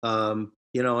 and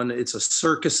it's a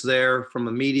circus there from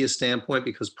a media standpoint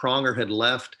because Pronger had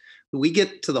left. We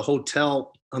get to the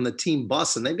hotel on the team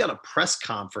bus, and they've got a press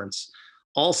conference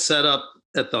all set up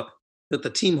at the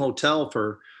team hotel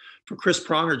for Chris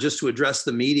Pronger just to address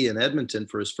the media in Edmonton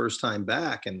for his first time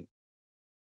back. And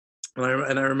I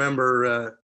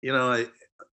remember, Ilya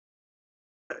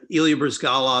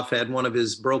Bryzgalov had one of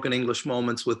his broken English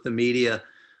moments with the media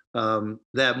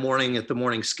that morning at the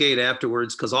morning skate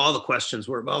afterwards, because all the questions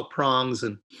were about Prongs.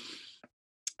 And,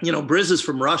 Bryz is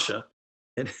from Russia,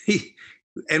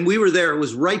 and we were there. It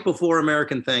was right before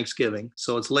American Thanksgiving,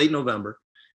 so it's late November.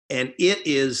 And it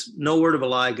is, no word of a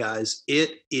lie, guys,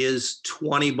 it is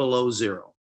 20 below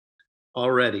zero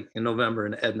already in November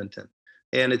in Edmonton.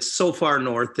 And it's so far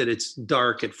north that it's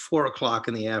dark at 4 o'clock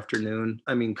in the afternoon.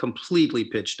 I mean, completely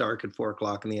pitch dark at 4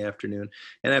 o'clock in the afternoon.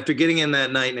 And after getting in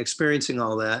that night and experiencing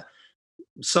all that,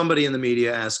 somebody in the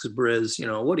media asks Bryz,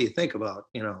 what do you think about,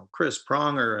 Chris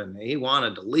Pronger? And he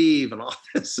wanted to leave and all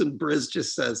this. And Bryz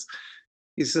just says,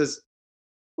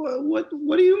 what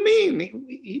do you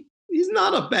mean? He's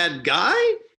not a bad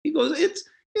guy. He goes, it's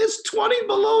 20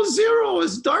 below zero.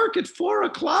 It's dark at 4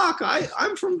 o'clock. I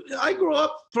grew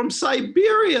up from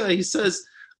Siberia. He says,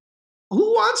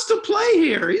 who wants to play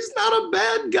here? He's not a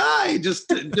bad guy. Just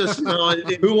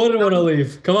who wouldn't want to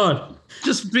leave? Come on.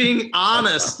 Just being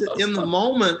honest in the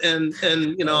moment. And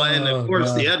of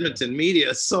course the Edmonton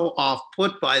media is so off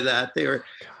put by that.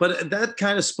 But that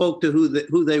kind of spoke to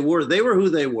who they were. They were who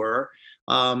they were.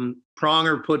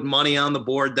 Pronger put money on the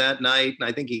board that night, and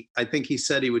I think he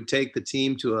said he would take the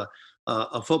team to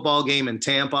a football game in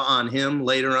Tampa on him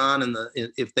later on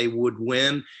if they would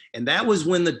win. And that was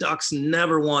when the Ducks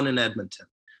never won in Edmonton.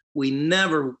 We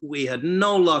had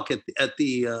no luck at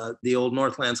the old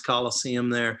Northlands Coliseum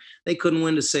there. They couldn't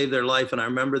win to save their life. And I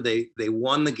remember they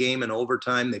won the game in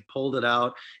overtime. They pulled it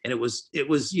out, and it was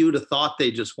you'd have thought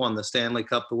they just won the Stanley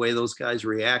Cup the way those guys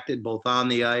reacted, both on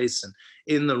the ice and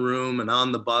in the room and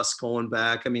on the bus going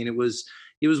back. I mean, it was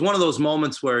one of those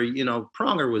moments where,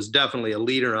 Pronger was definitely a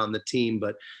leader on the team,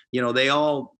 but, they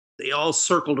all they all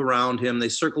circled around him. They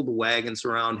circled the wagons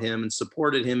around him and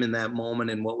supported him in that moment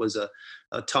in what was a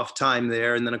tough time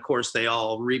there. And then, of course, they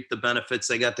all reaped the benefits.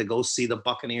 They got to go see the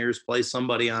Buccaneers play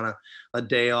somebody on a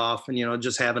day off and,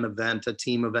 just have an event, a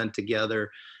team event together.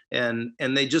 And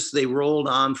they rolled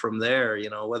on from there,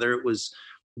 whether it was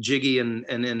Jiggy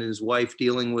and his wife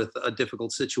dealing with a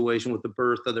difficult situation with the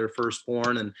birth of their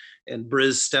firstborn, and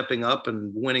Briz stepping up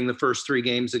and winning the first 3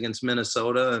 games against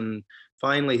Minnesota. And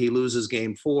finally he loses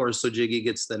game 4. So Jiggy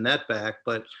gets the net back.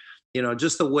 But,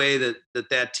 just the way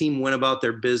that team went about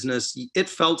their business, it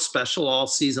felt special all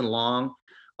season long.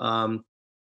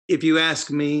 If you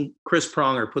ask me, Chris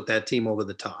Pronger put that team over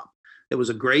the top. It was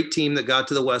a great team that got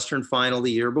to the Western Final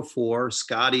the year before.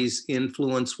 Scotty's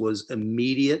influence was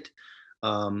immediate.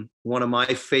 One of my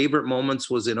favorite moments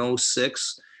was in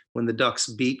 2006 when the Ducks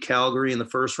beat Calgary in the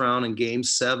first round in Game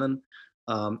 7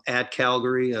 at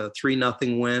Calgary, a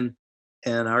 3-0 win.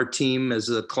 And our team, as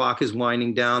the clock is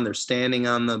winding down, they're standing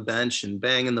on the bench and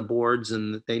banging the boards,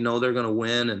 and they know they're going to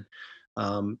win.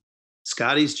 And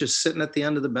Scotty's just sitting at the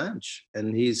end of the bench,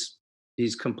 and he's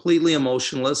completely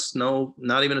emotionless. No,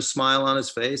 not even a smile on his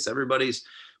face. Everybody's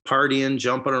partying,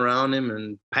 jumping around him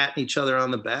and patting each other on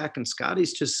the back. And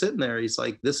Scotty's just sitting there. He's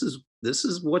like, this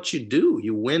is what you do.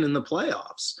 You win in the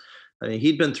playoffs. I mean,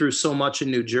 he'd been through so much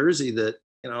in New Jersey that,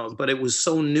 but it was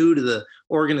so new to the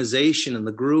organization and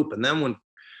the group. And then when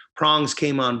Prongs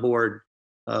came on board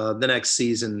the next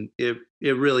season, it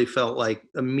really felt like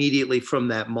immediately from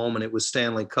that moment, it was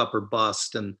Stanley Cup or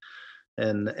bust. And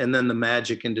then the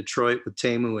magic in Detroit with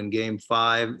Teemu in Game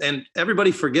 5. And everybody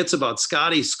forgets about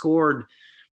Scotty scored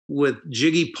with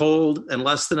Jiggy pulled and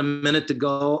less than a minute to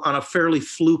go on a fairly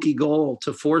fluky goal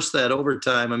to force that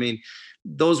overtime. I mean,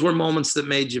 those were moments that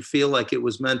made you feel like it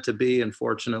was meant to be. And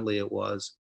fortunately it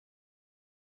was.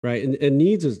 Right. And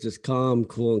Needs was just calm,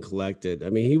 cool, and collected. I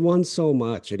mean, he won so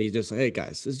much, and he just, hey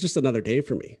guys, it's just another day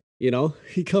for me.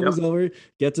 He comes over,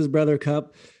 gets his brother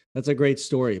cup. That's a great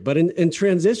story. But in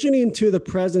transitioning to the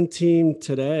present team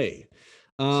today,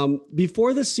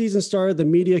 before the season started, the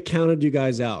media counted you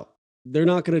guys out. They're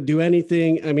not going to do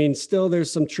anything. I mean, still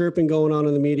there's some chirping going on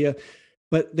in the media,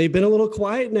 but they've been a little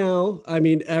quiet now. I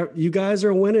mean, you guys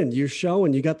are winning. You're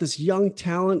showing. You got this young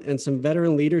talent and some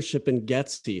veteran leadership in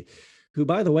Getzy, who,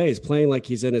 by the way, is playing like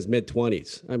he's in his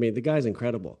mid-20s. I mean, the guy's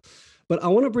incredible. But I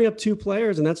want to bring up 2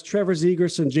 players, and that's Trevor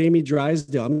Zegras and Jamie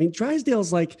Drysdale. I mean,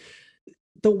 Drysdale's like,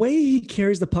 the way he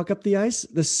carries the puck up the ice,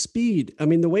 the speed, I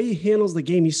mean, the way he handles the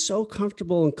game, he's so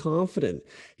comfortable and confident.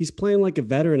 He's playing like a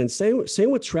veteran. And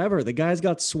same with Trevor. The guy's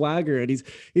got swagger, and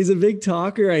he's a big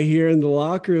talker, I hear, in the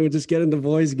locker room, just getting the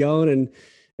boys going. And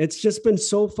it's just been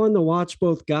so fun to watch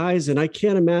both guys. And I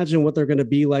can't imagine what they're going to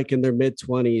be like in their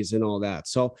mid-20s and all that.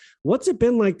 So what's it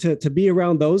been like to be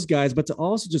around those guys, but to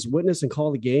also just witness and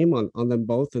call the game on them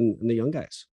both and the young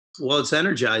guys? Well, it's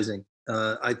energizing.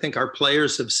 I think our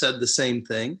players have said the same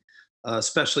thing,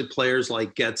 especially players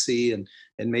like Getzy and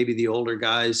maybe the older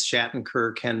guys,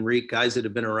 Shattenkirk, Henrique, guys that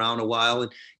have been around a while.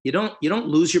 And you don't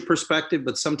lose your perspective,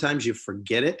 but sometimes you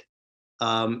forget it.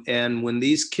 And when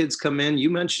these kids come in, you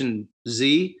mentioned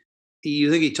Z,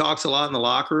 you think he talks a lot in the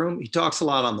locker room. He talks a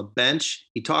lot on the bench.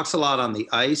 He talks a lot on the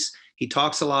ice. He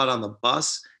talks a lot on the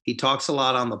bus. He talks a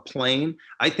lot on the plane.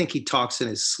 I think he talks in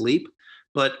his sleep,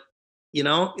 but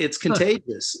it's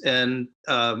contagious. And,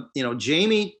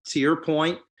 Jamie, to your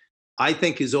point, I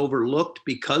think is overlooked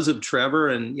because of Trevor.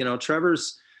 And,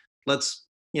 Trevor's, let's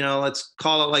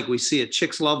call it like we see it.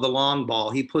 Chicks love the long ball.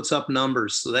 He puts up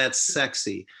numbers. So that's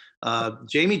sexy.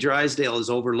 Jamie Drysdale is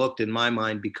overlooked in my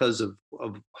mind because of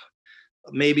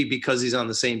maybe because he's on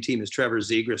the same team as Trevor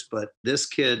Zegras. But this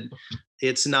kid,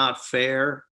 it's not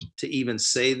fair to even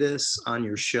say this on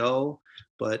your show,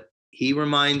 but he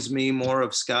reminds me more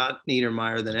of Scott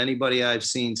Niedermayer than anybody I've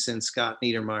seen since Scott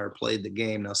Niedermayer played the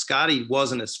game. Now, Scotty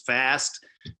wasn't as fast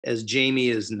as Jamie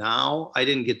is now. I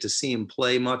didn't get to see him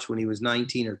play much when he was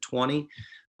 19 or 20,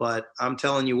 but I'm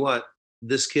telling you what,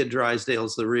 this kid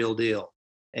Drysdale's the real deal.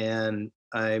 And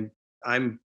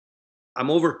I'm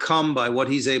overcome by what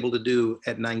he's able to do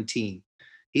at 19.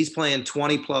 He's playing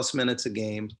 20 plus minutes a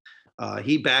game.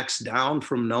 He backs down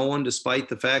from no one, despite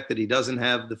the fact that he doesn't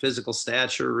have the physical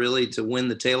stature really to win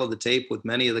the tail of the tape with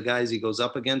many of the guys he goes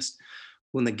up against.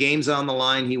 When the game's on the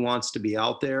line, he wants to be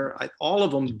out there. All of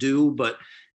them do, but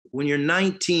when you're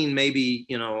 19, maybe,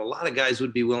 a lot of guys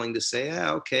would be willing to say,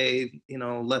 okay,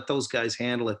 let those guys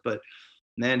handle it. But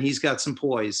man, he's got some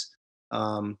poise.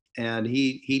 And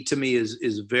he to me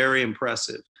is very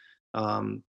impressive.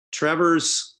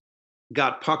 Trevor's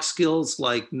got puck skills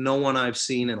like no one I've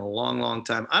seen in a long, long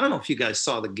time. I don't know if you guys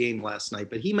saw the game last night,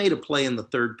 but he made a play in the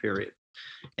 3rd period.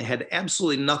 It had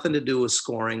absolutely nothing to do with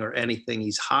scoring or anything.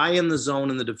 He's high in the zone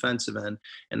in the defensive end,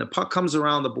 and the puck comes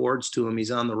around the boards to him.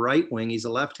 He's on the right wing. He's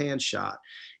a left-hand shot,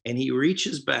 and he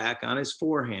reaches back on his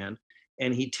forehand,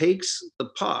 and he takes the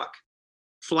puck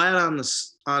flat on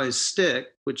his stick,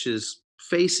 which is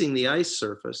facing the ice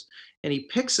surface, and he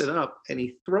picks it up and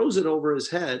he throws it over his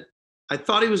head. I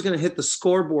thought he was going to hit the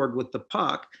scoreboard with the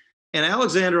puck, and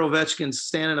Alexander Ovechkin's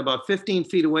standing about 15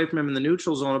 feet away from him in the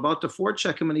neutral zone, about to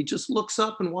forecheck him, and he just looks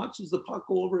up and watches the puck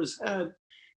go over his head,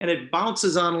 and it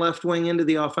bounces on left wing into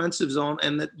the offensive zone,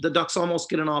 and the Ducks almost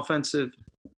get an offensive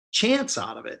chance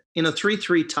out of it in a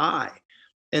 3-3 tie.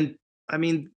 And I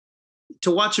mean,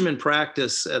 to watch him in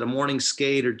practice at a morning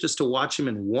skate or just to watch him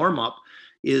in warm up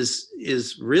is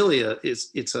really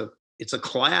it's a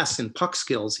class in puck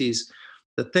skills. He's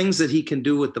the things that he can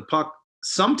do with the puck,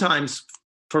 sometimes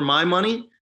for my money,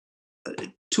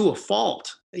 to a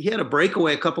fault. He had a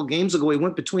breakaway a couple games ago. He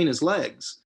went between his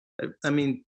legs. I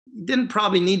mean, he didn't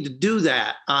probably need to do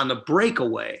that on a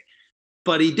breakaway,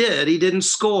 but he did. He didn't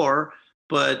score.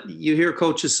 But you hear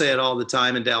coaches say it all the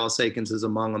time, and Dallas Eakins is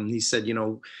among them. He said,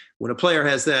 when a player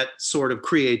has that sort of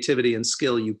creativity and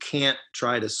skill, you can't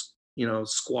try to,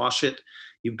 squash it.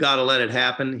 You've got to let it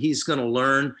happen. He's going to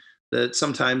learn that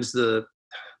sometimes the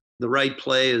right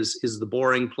play is the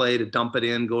boring play, to dump it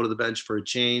in, go to the bench for a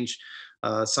change,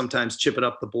 sometimes chip it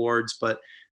up the boards. But,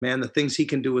 man, the things he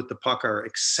can do with the puck are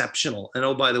exceptional. And,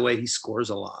 oh, by the way, he scores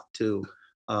a lot too,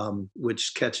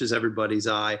 which catches everybody's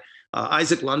eye.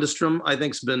 Isaac Lundestrom, I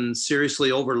think, has been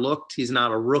seriously overlooked. He's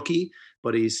not a rookie,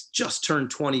 but he's just turned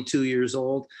 22 years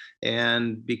old.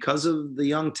 And because of the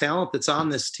young talent that's on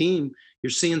this team, you're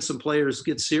seeing some players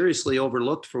get seriously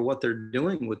overlooked for what they're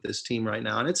doing with this team right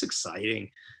now. And it's exciting.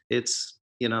 It's,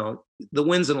 the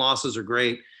wins and losses are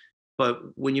great, but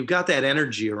when you've got that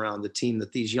energy around the team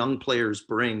that these young players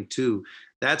bring too,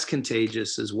 that's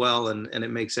contagious as well. And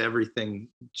it makes everything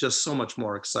just so much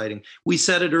more exciting. We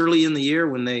said it early in the year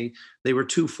when they were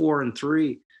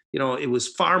 2-4-3, it was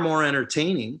far more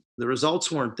entertaining. The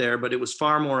results weren't there, but it was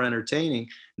far more entertaining.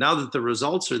 Now that the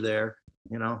results are there,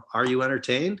 are you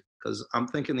entertained? Because I'm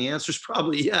thinking the answer is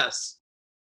probably yes.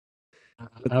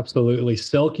 Absolutely.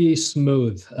 Silky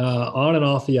smooth, on and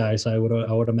off the ice. I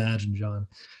would imagine, John.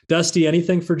 Dusty,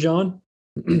 anything for John?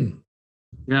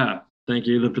 Yeah. Thank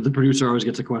you. The producer always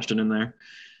gets a question in there.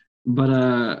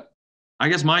 But I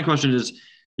guess my question is,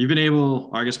 you've been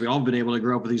able, or I guess we all have been able to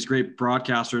grow up with these great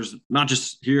broadcasters, not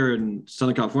just here in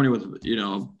Southern California with,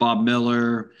 Bob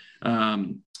Miller,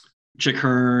 Chick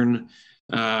Hearn,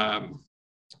 and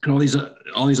all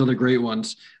these other great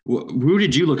ones. Who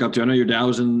did you look up to? I know your dad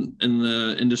was in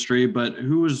the industry, but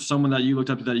who was someone that you looked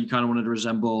up to that you kind of wanted to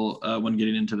resemble when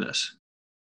getting into this?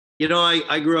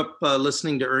 I grew up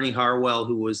listening to Ernie Harwell,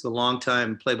 who was the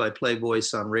longtime play-by-play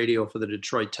voice on radio for the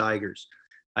Detroit Tigers.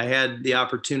 I had the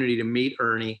opportunity to meet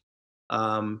Ernie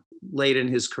late in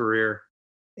his career,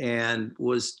 and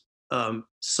was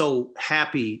so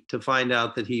happy to find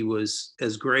out that he was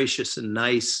as gracious and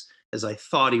nice as I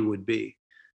thought he would be.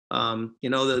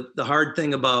 The hard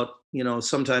thing about,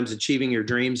 sometimes achieving your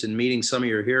dreams and meeting some of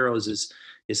your heroes is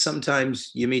sometimes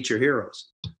you meet your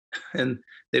heroes and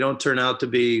they don't turn out to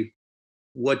be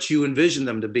what you envision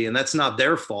them to be. And that's not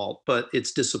their fault, but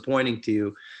it's disappointing to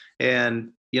you.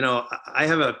 And, I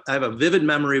have a vivid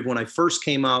memory of when I first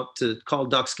came out to call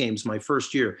Ducks games my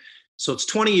first year. So it's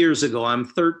 20 years ago. I'm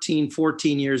 13,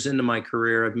 14 years into my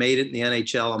career. I've made it in the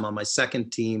NHL. I'm on my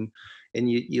second team. And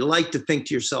you like to think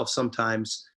to yourself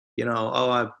sometimes,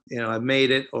 I've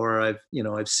made it, or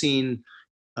I've seen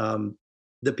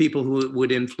the people who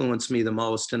would influence me the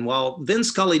most. And while Vin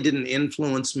Scully didn't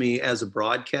influence me as a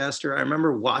broadcaster, I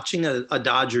remember watching a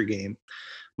Dodger game,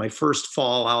 my first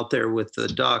fall out there with the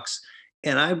Ducks.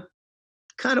 And I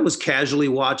kind of was casually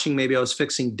watching. Maybe I was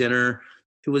fixing dinner.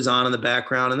 It was on in the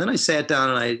background. And then I sat down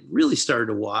and I really started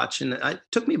to watch. And it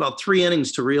took me about 3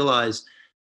 innings to realize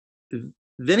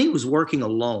Vinny was working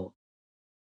alone.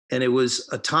 And it was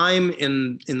a time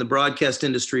in the broadcast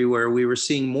industry where we were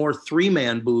seeing more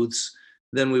 3-man booths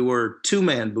than we were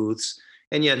 2-man booths.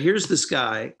 And yet here's this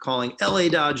guy calling LA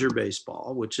Dodger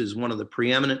baseball, which is one of the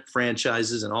preeminent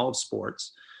franchises in all of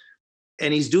sports.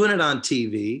 And he's doing it on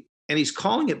TV, and he's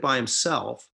calling it by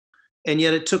himself. And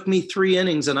yet it took me 3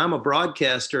 innings, and I'm a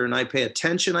broadcaster and I pay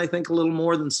attention, I think, a little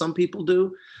more than some people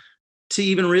do, to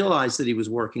even realize that he was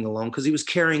working alone, because he was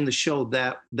carrying the show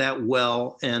that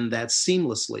well and that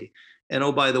seamlessly. And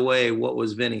oh, by the way, what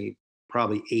was Vinny?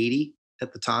 Probably 80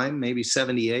 at the time, maybe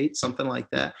 78, something like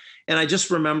that. And I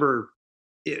just remember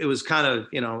it was kind of,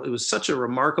 it was such a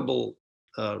remarkable,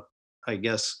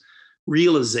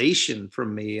 realization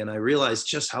from me, and I realized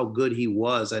just how good he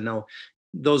was. I know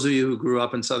those of you who grew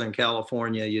up in Southern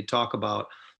California, you talk about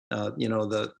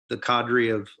the cadre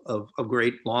of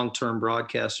great long-term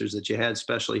broadcasters that you had,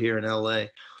 especially here in LA.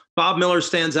 Bob Miller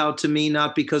stands out to me,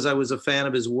 not because I was a fan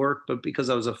of his work, but because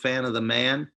I was a fan of the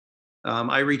man.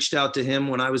 I reached out to him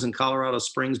when I was in Colorado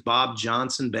Springs. Bob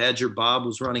Johnson, Badger Bob,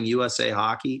 was running USA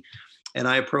Hockey, and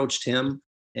I approached him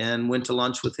and went to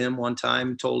lunch with him one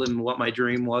time, told him what my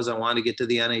dream was. I wanted to get to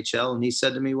the NHL. And he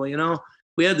said to me, well,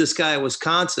 we had this guy at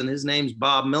Wisconsin. His name's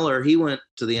Bob Miller. He went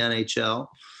to the NHL.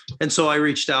 And so I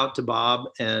reached out to Bob.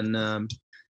 And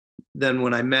then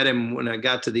when I met him, when I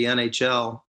got to the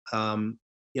NHL,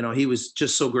 he was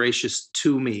just so gracious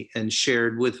to me and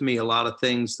shared with me a lot of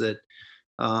things that,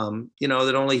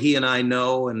 that only he and I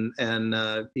know. And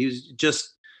he was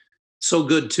just so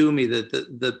good to me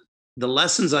that the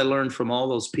lessons I learned from all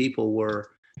those people were,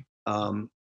 always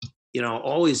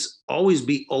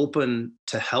be open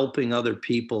to helping other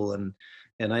people. And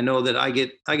I know that I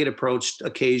get approached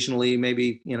occasionally,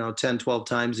 maybe, 10, 12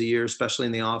 times a year, especially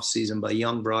in the off season, by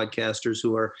young broadcasters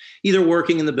who are either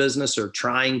working in the business or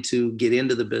trying to get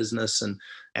into the business, and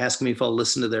ask me if I'll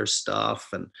listen to their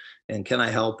stuff and can I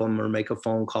help them or make a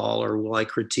phone call, or will I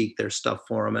critique their stuff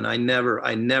for them? And I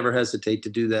never hesitate to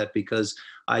do that, because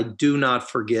I do not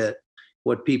forget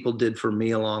what people did for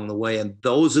me along the way. And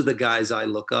those are the guys I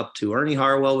look up to. Ernie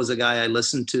Harwell was a guy I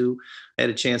listened to. I had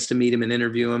a chance to meet him and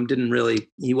interview him.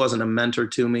 He wasn't a mentor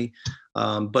to me.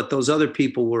 But those other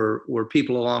people were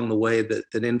people along the way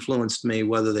that influenced me,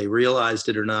 whether they realized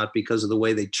it or not, because of the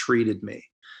way they treated me.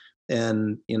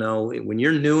 And, when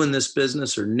you're new in this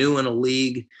business or new in a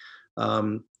league,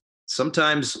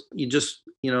 sometimes you just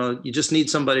need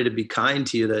somebody to be kind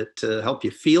to you, to help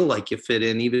you feel like you fit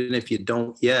in, even if you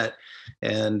don't yet.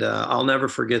 And I'll never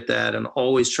forget that, and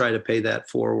always try to pay that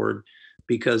forward,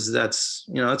 because that's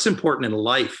important in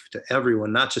life to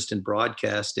everyone, not just in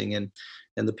broadcasting. And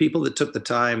the people that took the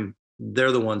time,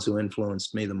 they're the ones who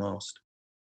influenced me the most.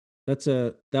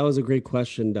 That was a great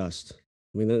question, Dust.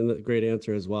 I mean, that's a great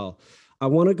answer as well. I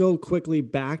want to go quickly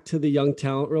back to the young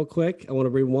talent real quick. I want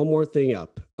to bring one more thing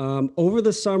up. Over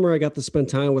the summer, I got to spend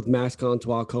time with Max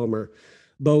Comtois-Comer,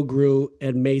 Bo Groulx,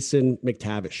 and Mason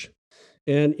McTavish.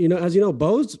 And, as you know,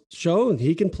 Bo's shown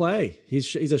he can play.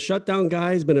 He's a shutdown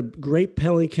guy. He's been a great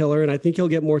penalty killer, and I think he'll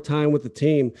get more time with the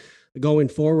team going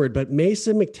forward. But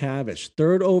Mason McTavish,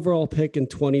 3rd overall pick in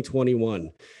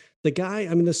 2021. The guy,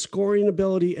 the scoring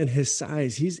ability and his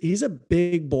size, he's a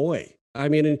big boy.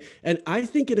 And I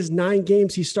think in his 9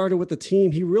 games he started with the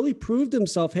team, he really proved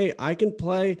himself. Hey, I can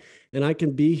play and I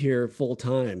can be here full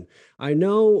time. I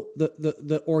know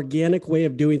the organic way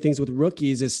of doing things with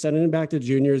rookies is sending them back to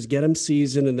juniors, get them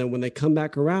seasoned, and then when they come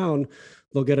back around,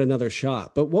 they'll get another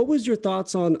shot. But what was your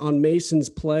thoughts on Mason's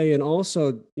play, and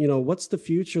also, what's the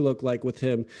future look like with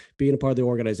him being a part of the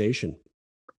organization?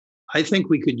 I think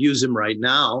we could use him right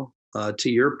now, to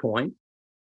your point,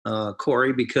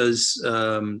 Corey, because,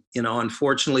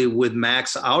 unfortunately with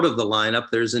Max out of the lineup,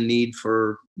 there's a need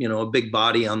for, a big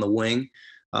body on the wing.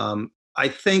 I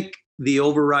think the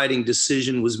overriding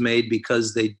decision was made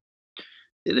because they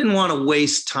didn't want to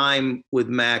waste time with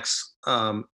Max,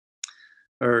 with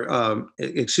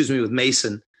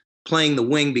Mason playing the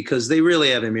wing, because they really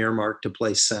have him earmarked to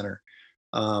play center.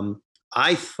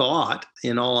 I thought,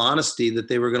 in all honesty, that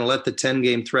they were going to let the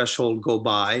 10-game threshold go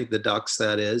by, the Ducks,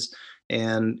 that is,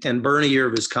 and burn a year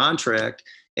of his contract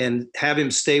and have him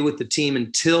stay with the team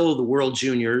until the World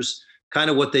Juniors, kind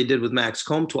of what they did with Max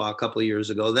Comtois a couple of years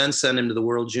ago, then send him to the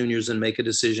World Juniors and make a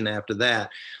decision after that.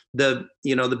 The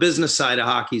business side of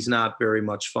hockey is not very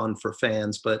much fun for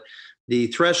fans, but the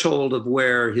threshold of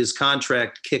where his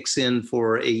contract kicks in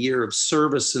for a year of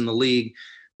service in the league,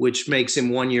 which makes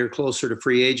him 1 year closer to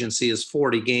free agency, is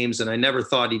 40 games. And I never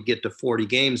thought he'd get to 40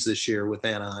 games this year with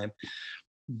Anaheim,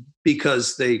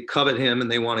 because they covet him and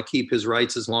they want to keep his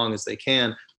rights as long as they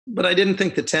can. But I didn't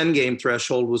think the 10-game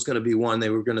threshold was going to be one they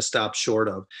were going to stop short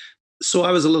of. So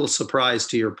I was a little surprised,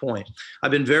 to your point.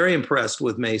 I've been very impressed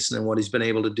with Mason and what he's been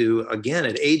able to do, again,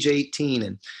 at age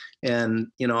 18. And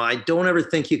I don't ever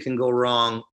think you can go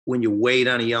wrong when you wait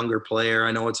on a younger player.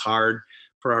 I know it's hard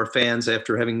for our fans,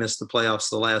 after having missed the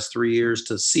playoffs the last 3 years,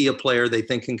 to see a player they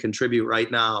think can contribute right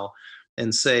now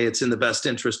and say it's in the best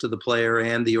interest of the player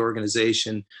and the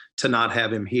organization to not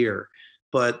have him here.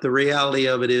 But the reality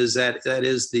of it is that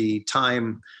is the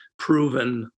time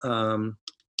proven,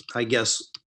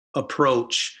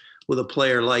 approach with a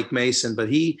player like Mason. But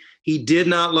he did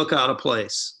not look out of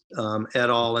place at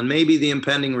all. And maybe the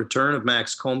impending return of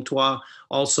Max Comtois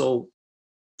also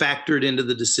factored into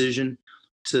the decision.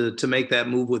 to make that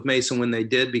move with Mason when they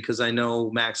did, because I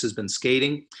know Max has been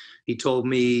skating. He told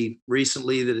me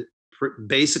recently that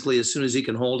basically as soon as he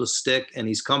can hold a stick and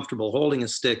he's comfortable holding a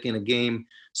stick in a game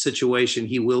situation,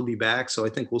 he will be back. So I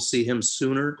think we'll see him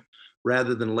sooner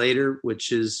rather than later,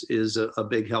 which is a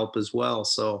big help as well.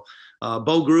 So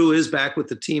Bo Grew is back with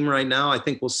the team right now. I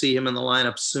think we'll see him in the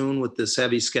lineup soon with this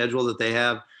heavy schedule that they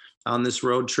have on this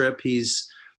road trip. He's,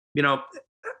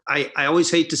 I always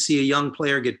hate to see a young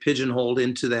player get pigeonholed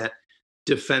into that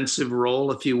defensive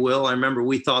role, if you will. I remember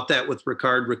we thought that with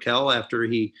Rickard Rakell after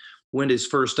he went his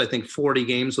first, I think, 40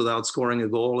 games without scoring a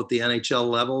goal at the NHL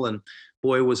level. And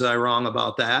boy, was I wrong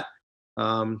about that.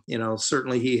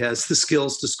 Certainly he has the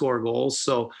skills to score goals.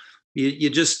 So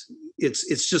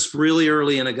it's just really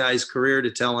early in a guy's career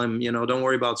to tell him, don't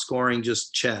worry about scoring,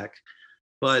 just check.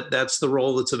 But that's the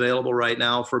role that's available right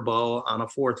now for Bo on a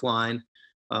fourth line.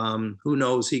 Who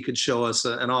knows? He could show us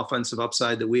an offensive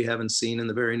upside that we haven't seen in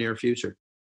the very near future.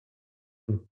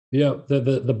 Yeah,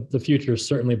 the future is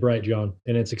certainly bright, John,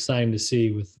 and it's exciting to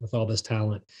see with all this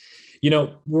talent.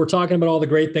 We're talking about all the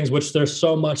great things, which there's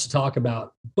so much to talk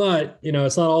about, but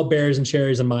it's not all berries and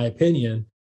cherries, in my opinion.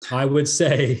 I would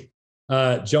say,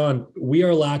 John, we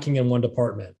are lacking in one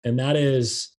department, and that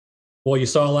is, well, you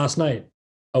saw it last night,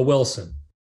 a Wilson,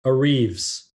 a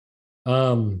Reeves,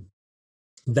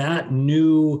 that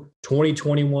new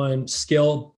 2021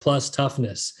 skill plus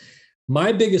toughness.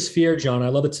 My biggest fear, John, I'd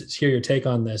love to hear your take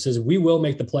on this, is we will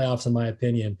make the playoffs, in my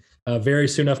opinion, very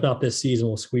soon, if not this season,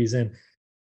 we'll squeeze in.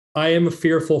 I am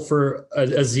fearful for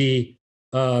a Z,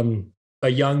 a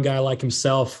young guy like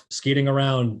himself, skating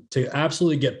around to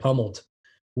absolutely get pummeled.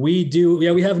 We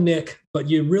have Nick, but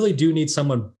you really do need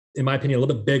someone, in my opinion, a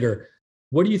little bit bigger.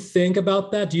 What do you think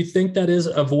about that? Do you think that is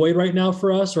a void right now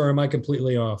for us, or am I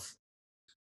completely off?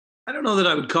 I don't know that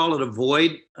I would call it a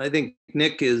void. I think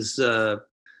Nick's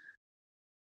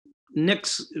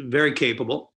very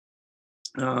capable.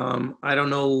 I don't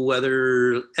know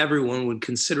whether everyone would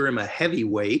consider him a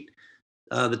heavyweight.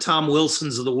 The Tom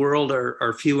Wilsons of the world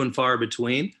are few and far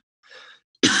between.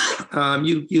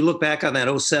 You look back on that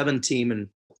 2007 team, and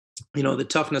the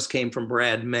toughness came from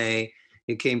Brad May.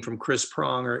 It came from Chris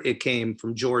Pronger. It came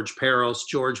from George Peros.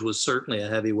 George was certainly a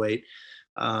heavyweight.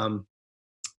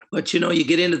 But you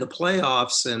get into the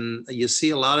playoffs, and you see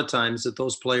a lot of times that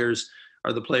those players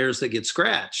are the players that get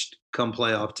scratched come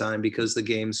playoff time because the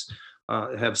games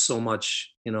have so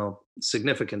much,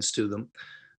 significance to them.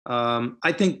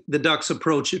 I think the Ducks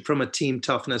approach it from a team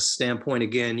toughness standpoint.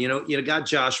 Again, you got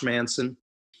Josh Manson,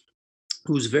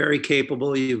 who's very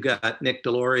capable. You've got Nick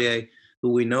Delorier,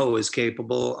 who we know is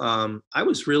capable. I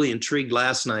was really intrigued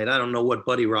last night. I don't know what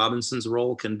Buddy Robinson's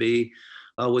role can be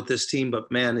with this team,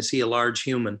 but man, is he a large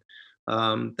human.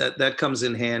 That comes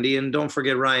in handy. And don't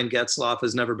forget, Ryan Getzlaf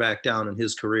has never backed down in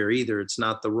his career either. It's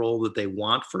not the role that they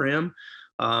want for him,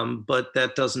 but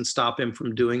that doesn't stop him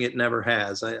from doing it. Never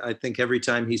has. I think every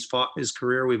time he's fought in his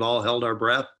career, we've all held our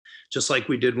breath, just like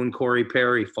we did when Corey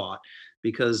Perry fought,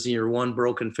 because you're one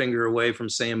broken finger away from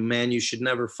saying, man, you should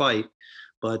never fight.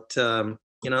 But,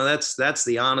 that's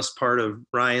the honest part of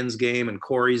Ryan's game and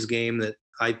Corey's game that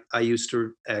I used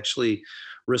to actually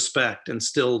respect and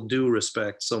still do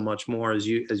respect so much more. As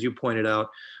you pointed out,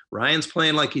 Ryan's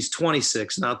playing like he's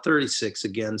 26, not 36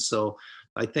 again. So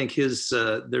I think there's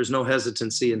no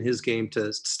hesitancy in his game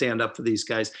to stand up for these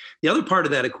guys. The other part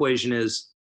of that equation is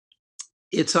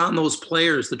it's on those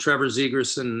players, the Trevor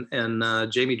Zegras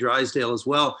and Jamie Drysdale as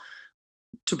well,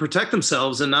 to protect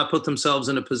themselves and not put themselves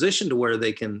in a position to where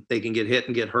they can get hit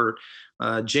and get hurt.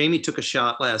 Jamie took a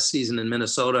shot last season in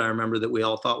Minnesota. I remember that we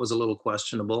all thought was a little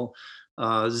questionable.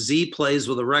 Z plays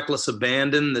with a reckless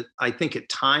abandon that I think at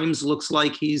times looks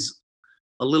like he's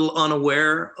a little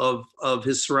unaware of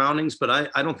his surroundings, but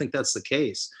I don't think that's the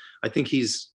case. I think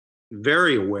he's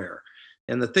very aware.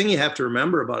 And the thing you have to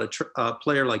remember about a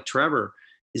player like Trevor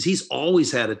is he's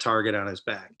always had a target on his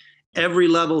back. Every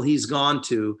level he's gone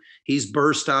to, he's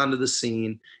burst onto the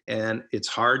scene, and it's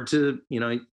hard to,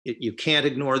 you can't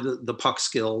ignore the puck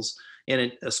skills.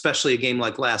 And especially a game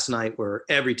like last night, where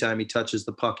every time he touches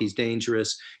the puck, he's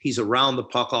dangerous. He's around the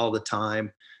puck all the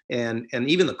time. And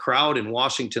even the crowd in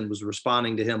Washington was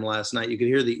responding to him last night. You could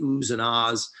hear the oohs and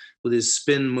ahs with his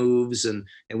spin moves. And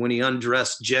when he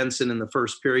undressed Jensen in the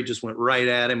first period, just went right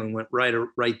at him and went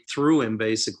right through him,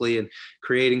 basically, and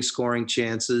creating scoring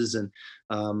chances.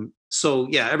 And so,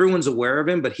 yeah, everyone's aware of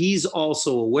him, but he's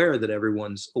also aware that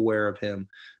everyone's aware of him.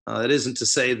 That isn't to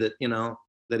say that,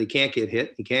 that he can't get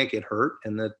hit, he can't get hurt,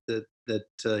 and that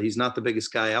he's not the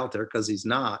biggest guy out there, because he's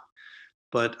not.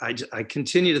 But I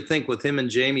continue to think with him and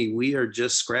Jamie, we are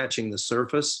just scratching the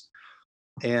surface.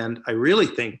 And I really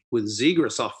think with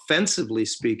Zegras, offensively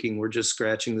speaking, we're just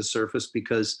scratching the surface,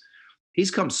 because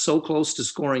he's come so close to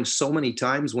scoring so many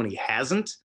times when he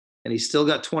hasn't, and he's still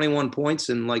got 21 points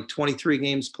in like 23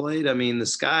 games played. I mean, the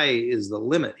sky is the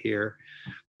limit here.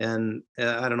 And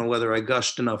I don't know whether I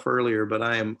gushed enough earlier, but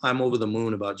I'm over the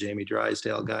moon about Jamie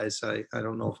Drysdale, guys. I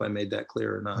don't know if I made that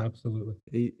clear or not.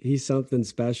 Absolutely. He's something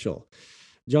special.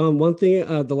 John, one thing,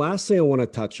 the last thing I want to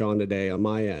touch on today on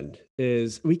my end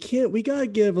is we got to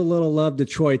give a little love to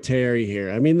Troy Terry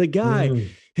here. I mean, the guy,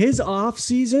 his off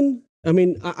season, I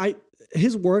mean,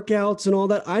 his workouts and all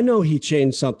that, I know he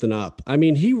changed something up. I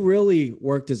mean, he really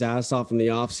worked his ass off in the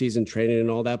off season training and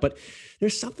all that, but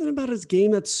there's something about his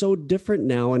game that's so different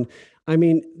now. And I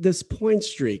mean, this point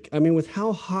streak, I mean, with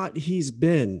how hot he's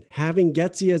been, having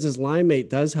Getsy as his line mate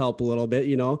does help a little bit,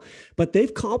 but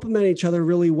they've complemented each other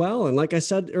really well. And like I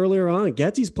said earlier on,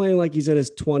 Getsy's playing like he's in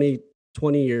his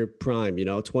 20-year prime,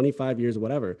 25 years,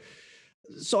 whatever.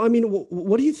 So, I mean,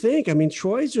 what do you think? I mean,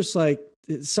 Troy's just like,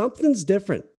 something's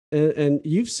different. And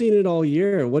you've seen it all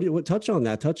year. What touch on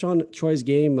that? Touch on Troy's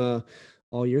game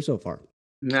all year so far.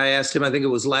 I asked him, I think it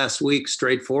was last week,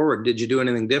 straightforward, did you do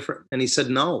anything different? And he said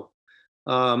no.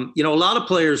 A lot of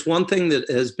players, one thing that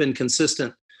has been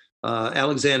consistent,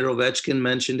 Alexander Ovechkin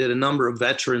mentioned it, a number of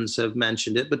veterans have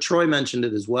mentioned it, but Troy mentioned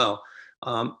it as well.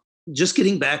 Just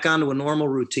getting back onto a normal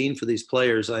routine for these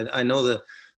players. I know the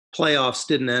playoffs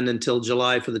didn't end until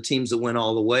July for the teams that went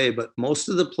all the way, but most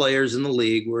of the players in the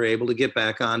league were able to get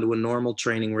back onto a normal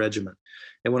training regimen.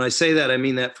 And when I say that, I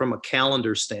mean that from a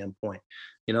calendar standpoint.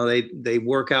 They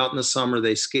work out in the summer,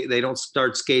 they skate, they don't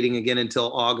start skating again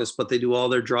until August, but they do all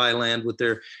their dry land with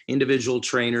their individual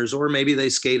trainers, or maybe they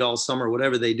skate all summer,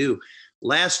 whatever they do.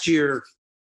 Last year,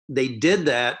 they did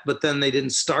that, but then they didn't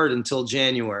start until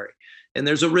January. And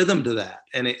there's a rhythm to that.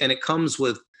 And it comes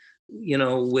with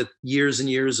years and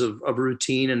years of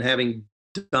routine and having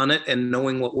done it and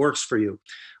knowing what works for you.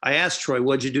 I asked Troy,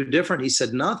 what'd you do different? He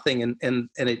said nothing.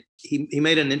 He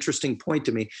made an interesting point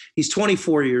to me. He's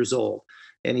 24 years old.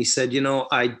 And he said,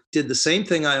 I did the same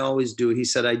thing I always do. He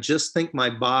said, I just think my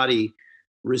body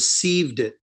received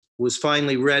it, was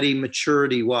finally ready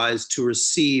maturity wise to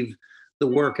receive the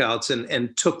workouts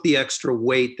and took the extra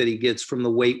weight that he gets from the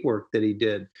weight work that he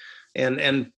did.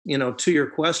 And to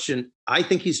your question, I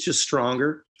think he's just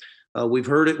stronger. We've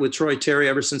heard it with Troy Terry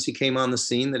ever since he came on the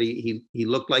scene that he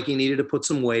looked like he needed to put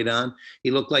some weight on.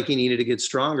 He looked like he needed to get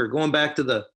stronger. Going back to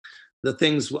the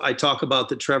things I talk about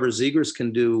that Trevor Zegras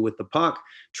can do with the puck,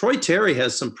 Troy Terry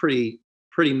has some pretty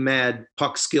mad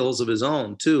puck skills of his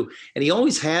own too. And he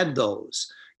always had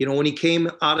those. When he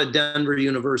came out of Denver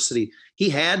University, he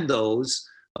had those.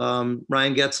 Ryan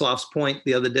Getzlaf's point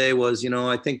the other day was,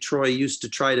 I think Troy used to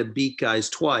try to beat guys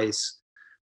twice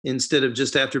instead of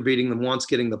just after beating them once,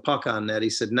 getting the puck on net. He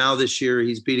said now this year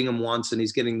he's beating them once and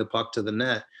he's getting the puck to the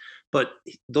net. But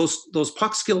those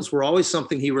puck skills were always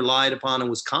something he relied upon and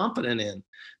was confident in,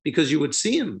 because you would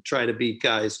see him try to beat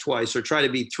guys twice or try to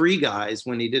beat three guys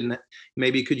when he didn't,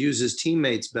 maybe he could use his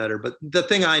teammates better. But the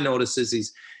thing I notice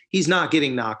is he's not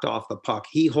getting knocked off the puck.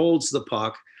 He holds the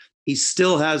puck. He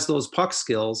still has those puck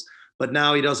skills, but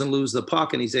now he doesn't lose the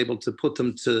puck and he's able to put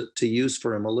them to use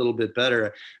for him a little bit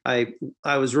better. I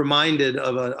was reminded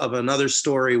of another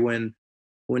story when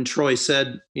Troy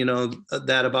said,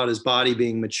 that about his body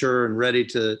being mature and ready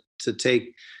to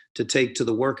take to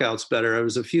the workouts better. It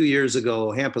was a few years ago,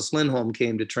 Hampus Lindholm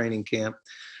came to training camp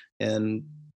and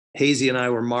Hazy and I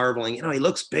were marveling, he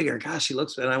looks bigger. Gosh, he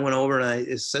looks, and I went over and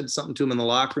I said something to him in the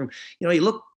locker room. He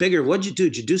looked bigger. What'd you do?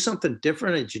 Did you do something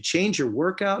different? Did you change your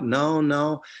workout?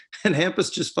 No. And Hampus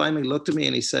just finally looked at me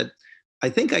and he said, I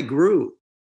think I grew.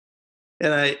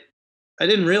 And I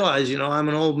didn't realize, I'm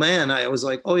an old man. I was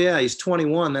like, oh yeah, he's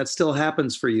 21. That still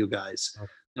happens for you guys.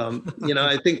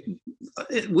 I think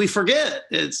we forget.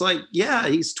 It's like, yeah,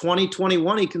 he's 20,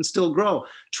 21. He can still grow.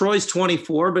 Troy's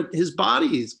 24, but his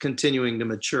body is continuing to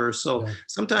mature. So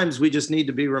sometimes we just need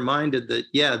to be reminded that,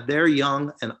 yeah, they're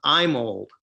young and I'm old.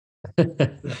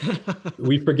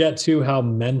 We forget too how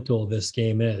mental this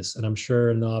game is. And I'm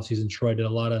sure in the offseason, Troy did a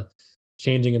lot of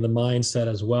changing in the mindset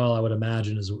as well, I would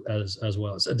imagine as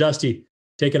well. So Dusty,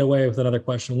 take it away with another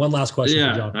question. One last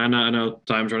question for John. I know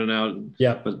time's running out.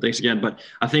 Yeah. But thanks again. But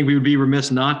I think we would be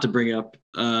remiss not to bring up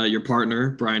your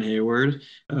partner, Brian Hayward.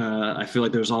 I feel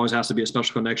like there's always has to be a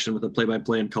special connection with the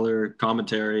play-by-play and color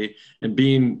commentary, and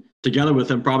being together with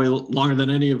him probably longer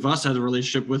than any of us has a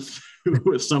relationship with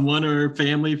someone or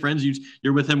family, friends.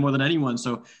 You're with him more than anyone.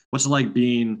 So what's it like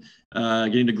being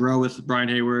getting to grow with Brian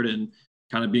Hayward and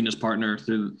kind of being his partner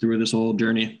through this whole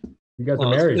journey? You guys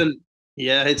are married.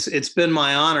 Yeah, it's been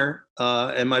my honor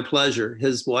and my pleasure.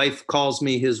 His wife calls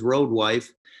me his road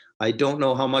wife. I don't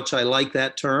know how much I like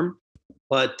that term,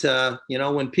 but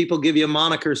when people give you a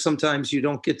moniker, sometimes you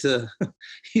don't get to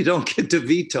you don't get to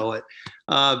veto it.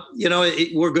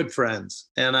 We're good friends,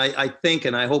 and I think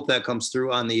and I hope that comes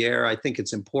through on the air. I think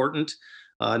it's important.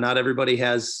 Not everybody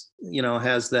has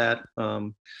that.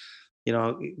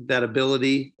 That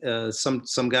ability.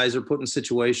 Some guys are put in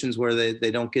situations where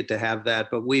they don't get to have that,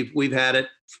 but we've had it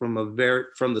from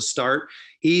the start.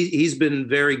 He's been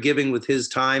very giving with his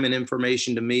time and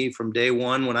information to me from day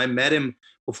one. When I met him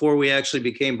before we actually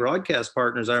became broadcast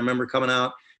partners, I remember coming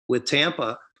out with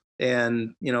Tampa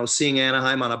and seeing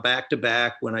Anaheim on a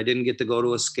back-to-back when I didn't get to go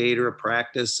to a skate or a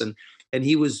practice, and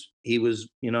he was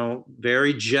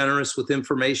very generous with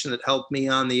information that helped me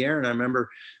on the air. And I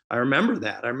remember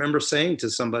that. I remember saying to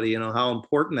somebody, how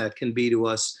important that can be to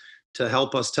us to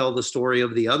help us tell the story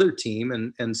of the other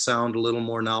team and sound a little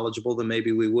more knowledgeable than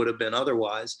maybe we would have been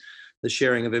otherwise, the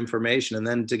sharing of information, and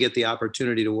then to get the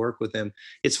opportunity to work with him.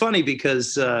 It's funny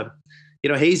because,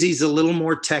 Hazy's a little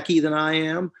more techie than I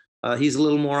am. He's a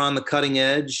little more on the cutting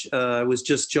edge. I was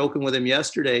just joking with him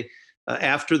yesterday.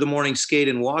 After the morning skate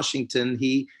in Washington,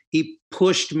 he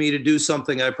pushed me to do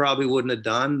something I probably wouldn't have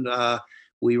done.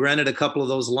 We rented a couple of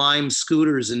those Lime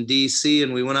scooters in DC,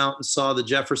 and we went out and saw the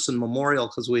Jefferson Memorial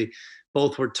because we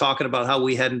both were talking about how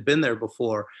we hadn't been there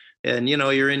before. And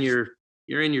you're in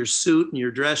your suit and your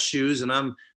dress shoes, and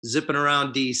I'm zipping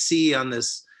around DC on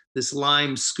this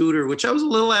Lime scooter, which I was a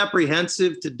little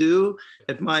apprehensive to do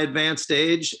at my advanced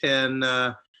age. And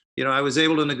I was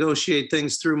able to negotiate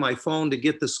things through my phone to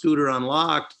get the scooter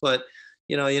unlocked, but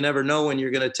you never know when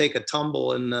you're going to take a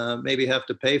tumble and maybe have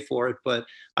to pay for it. But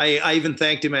I even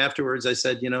thanked him afterwards. I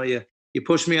said, you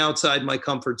pushed me outside my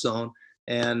comfort zone,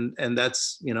 and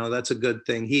that's a good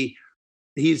thing.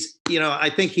 I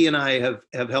think he and I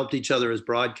have helped each other as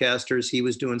broadcasters. He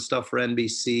was doing stuff for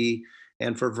NBC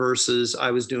and for Versus.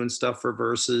 I was doing stuff for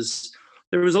Versus.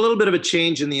 There was a little bit of a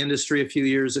change in the industry a few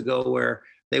years ago where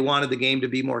they wanted the game to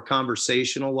be more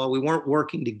conversational. While we weren't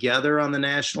working together on the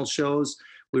national shows,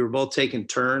 we were both taking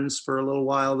turns for a little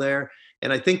while there.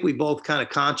 And I think we both kind of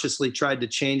consciously tried to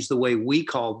change the way we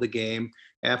called the game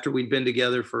after we'd been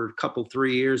together for a couple,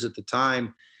 3 years at the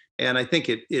time. And I think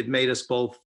it made us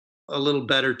both a little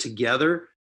better together.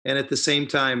 And at the same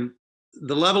time,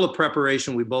 the level of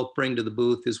preparation we both bring to the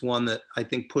booth is one that I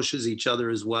think pushes each other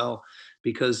as well,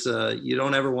 because you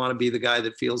don't ever want to be the guy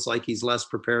that feels like he's less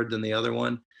prepared than the other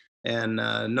one. And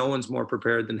no one's more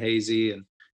prepared than Hazy, and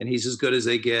he's as good as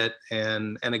they get.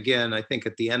 And again, I think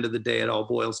at the end of the day, it all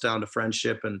boils down to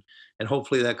friendship, and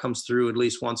hopefully that comes through at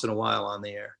least once in a while on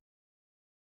the air.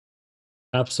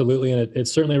 Absolutely. And it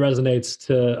certainly resonates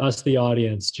to us, the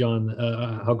audience, John,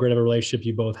 how great of a relationship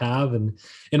you both have. And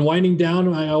in winding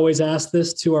down, I always ask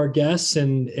this to our guests,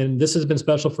 and this has been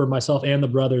special for myself and the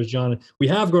brothers, John. We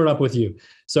have grown up with you.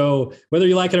 So whether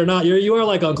you like it or not, you are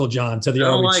like Uncle John to the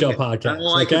Are We Chill podcast. I don't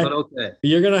like it, but okay.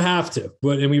 You're going to have to,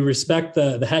 and we respect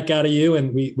the heck out of you.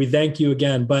 And we thank you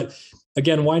again. But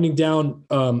again, winding down,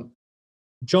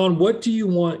 John, what do you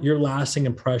want your lasting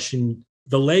impression,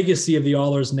 the legacy of the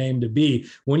Oilers name, to be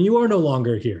when you are no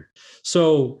longer here?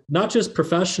 So not just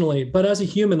professionally, but as a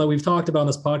human that we've talked about on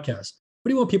this podcast, what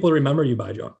do you want people to remember you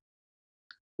by, John?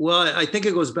 Well, I think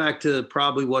it goes back to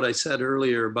probably what I said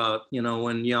earlier about,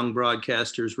 when young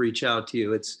broadcasters reach out to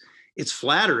you, it's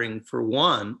flattering for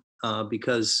one,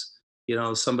 because,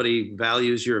 somebody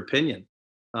values your opinion.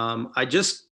 I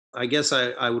guess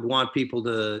I would want people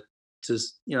to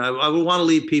I would want to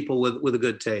leave people with a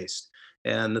good taste.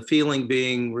 And the feeling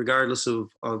being, regardless of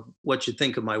what you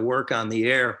think of my work on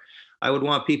the air, I would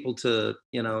want people to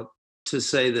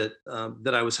say that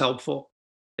that I was helpful,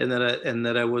 and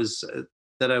that I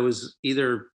was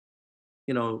either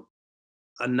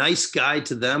a nice guy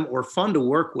to them or fun to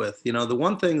work with. The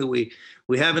one thing that we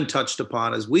haven't touched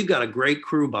upon is we've got a great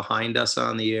crew behind us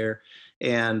on the air.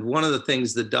 And one of the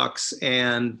things the Ducks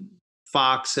and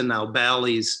Fox and now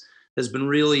Bally's has been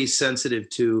really sensitive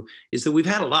to is that we've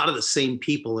had a lot of the same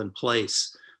people in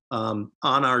place on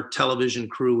our television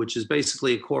crew, which is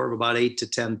basically a core of about 8 to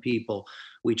 10 people.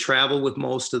 We travel with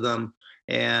most of them,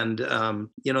 and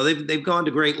they've gone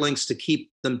to great lengths to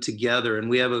keep them together. And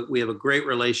we have a great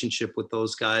relationship with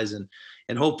those guys, and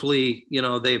hopefully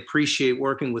they appreciate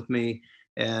working with me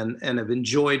and have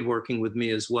enjoyed working with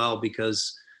me as well,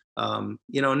 because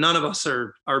none of us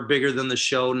are bigger than the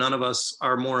show. None of us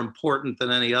are more important than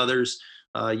any others.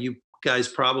 You guys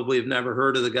probably have never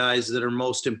heard of the guys that are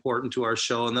most important to our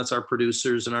show, and that's our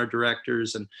producers and our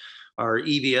directors and our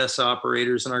EVS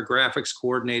operators and our graphics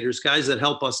coordinators, guys that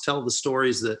help us tell the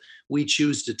stories that we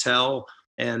choose to tell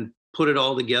and put it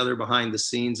all together behind the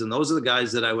scenes. And those are the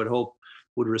guys that I would hope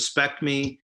would respect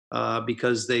me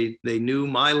because they knew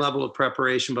my level of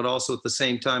preparation, but also at the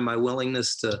same time, my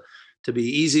willingness to be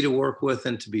easy to work with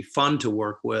and to be fun to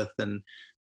work with. And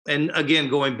again,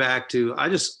 going back to,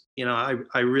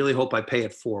 I really hope I pay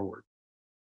it forward.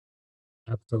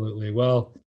 Absolutely.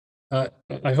 Well,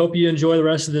 I hope you enjoy the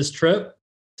rest of this trip.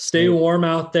 Stay warm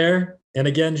out there. And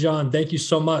again, John, thank you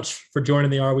so much for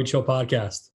joining the Are We Chill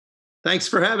podcast. Thanks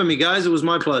for having me, guys. It was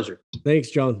my pleasure. Thanks,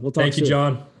 John. We'll talk soon. Thank you,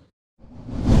 John.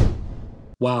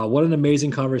 Wow, what an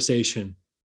amazing conversation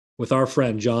with our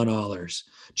friend, John Ahlers.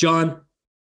 John,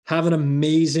 have an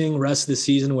amazing rest of the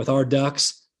season with our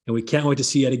Ducks, and we can't wait to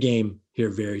see you at a game here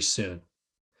very soon.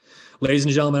 Ladies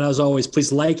and gentlemen, as always,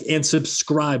 please like and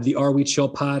subscribe the Are We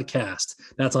Chill podcast.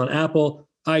 That's on Apple,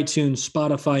 iTunes,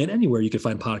 Spotify, and anywhere you can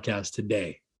find podcasts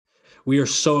today. We are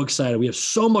so excited. We have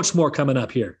so much more coming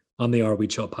up here on the Are We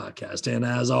Chill podcast. And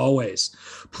as always,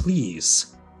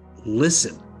 please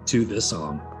listen to this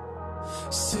song.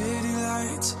 City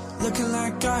lights looking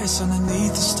like ice underneath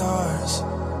the stars.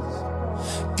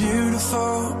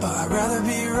 Beautiful, but I'd rather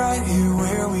be right here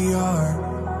where we are.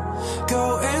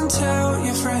 Go and tell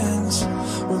your friends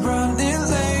we're running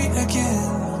late again.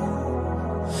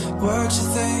 What you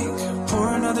think? Pour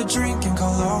another drink and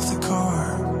call off the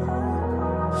car.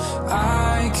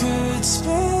 I could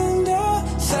spend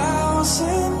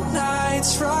 1,000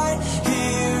 nights right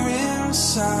here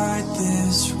inside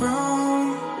this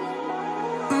room.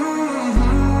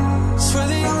 Swear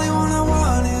the only one I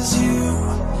want is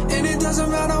you, and it doesn't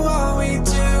matter what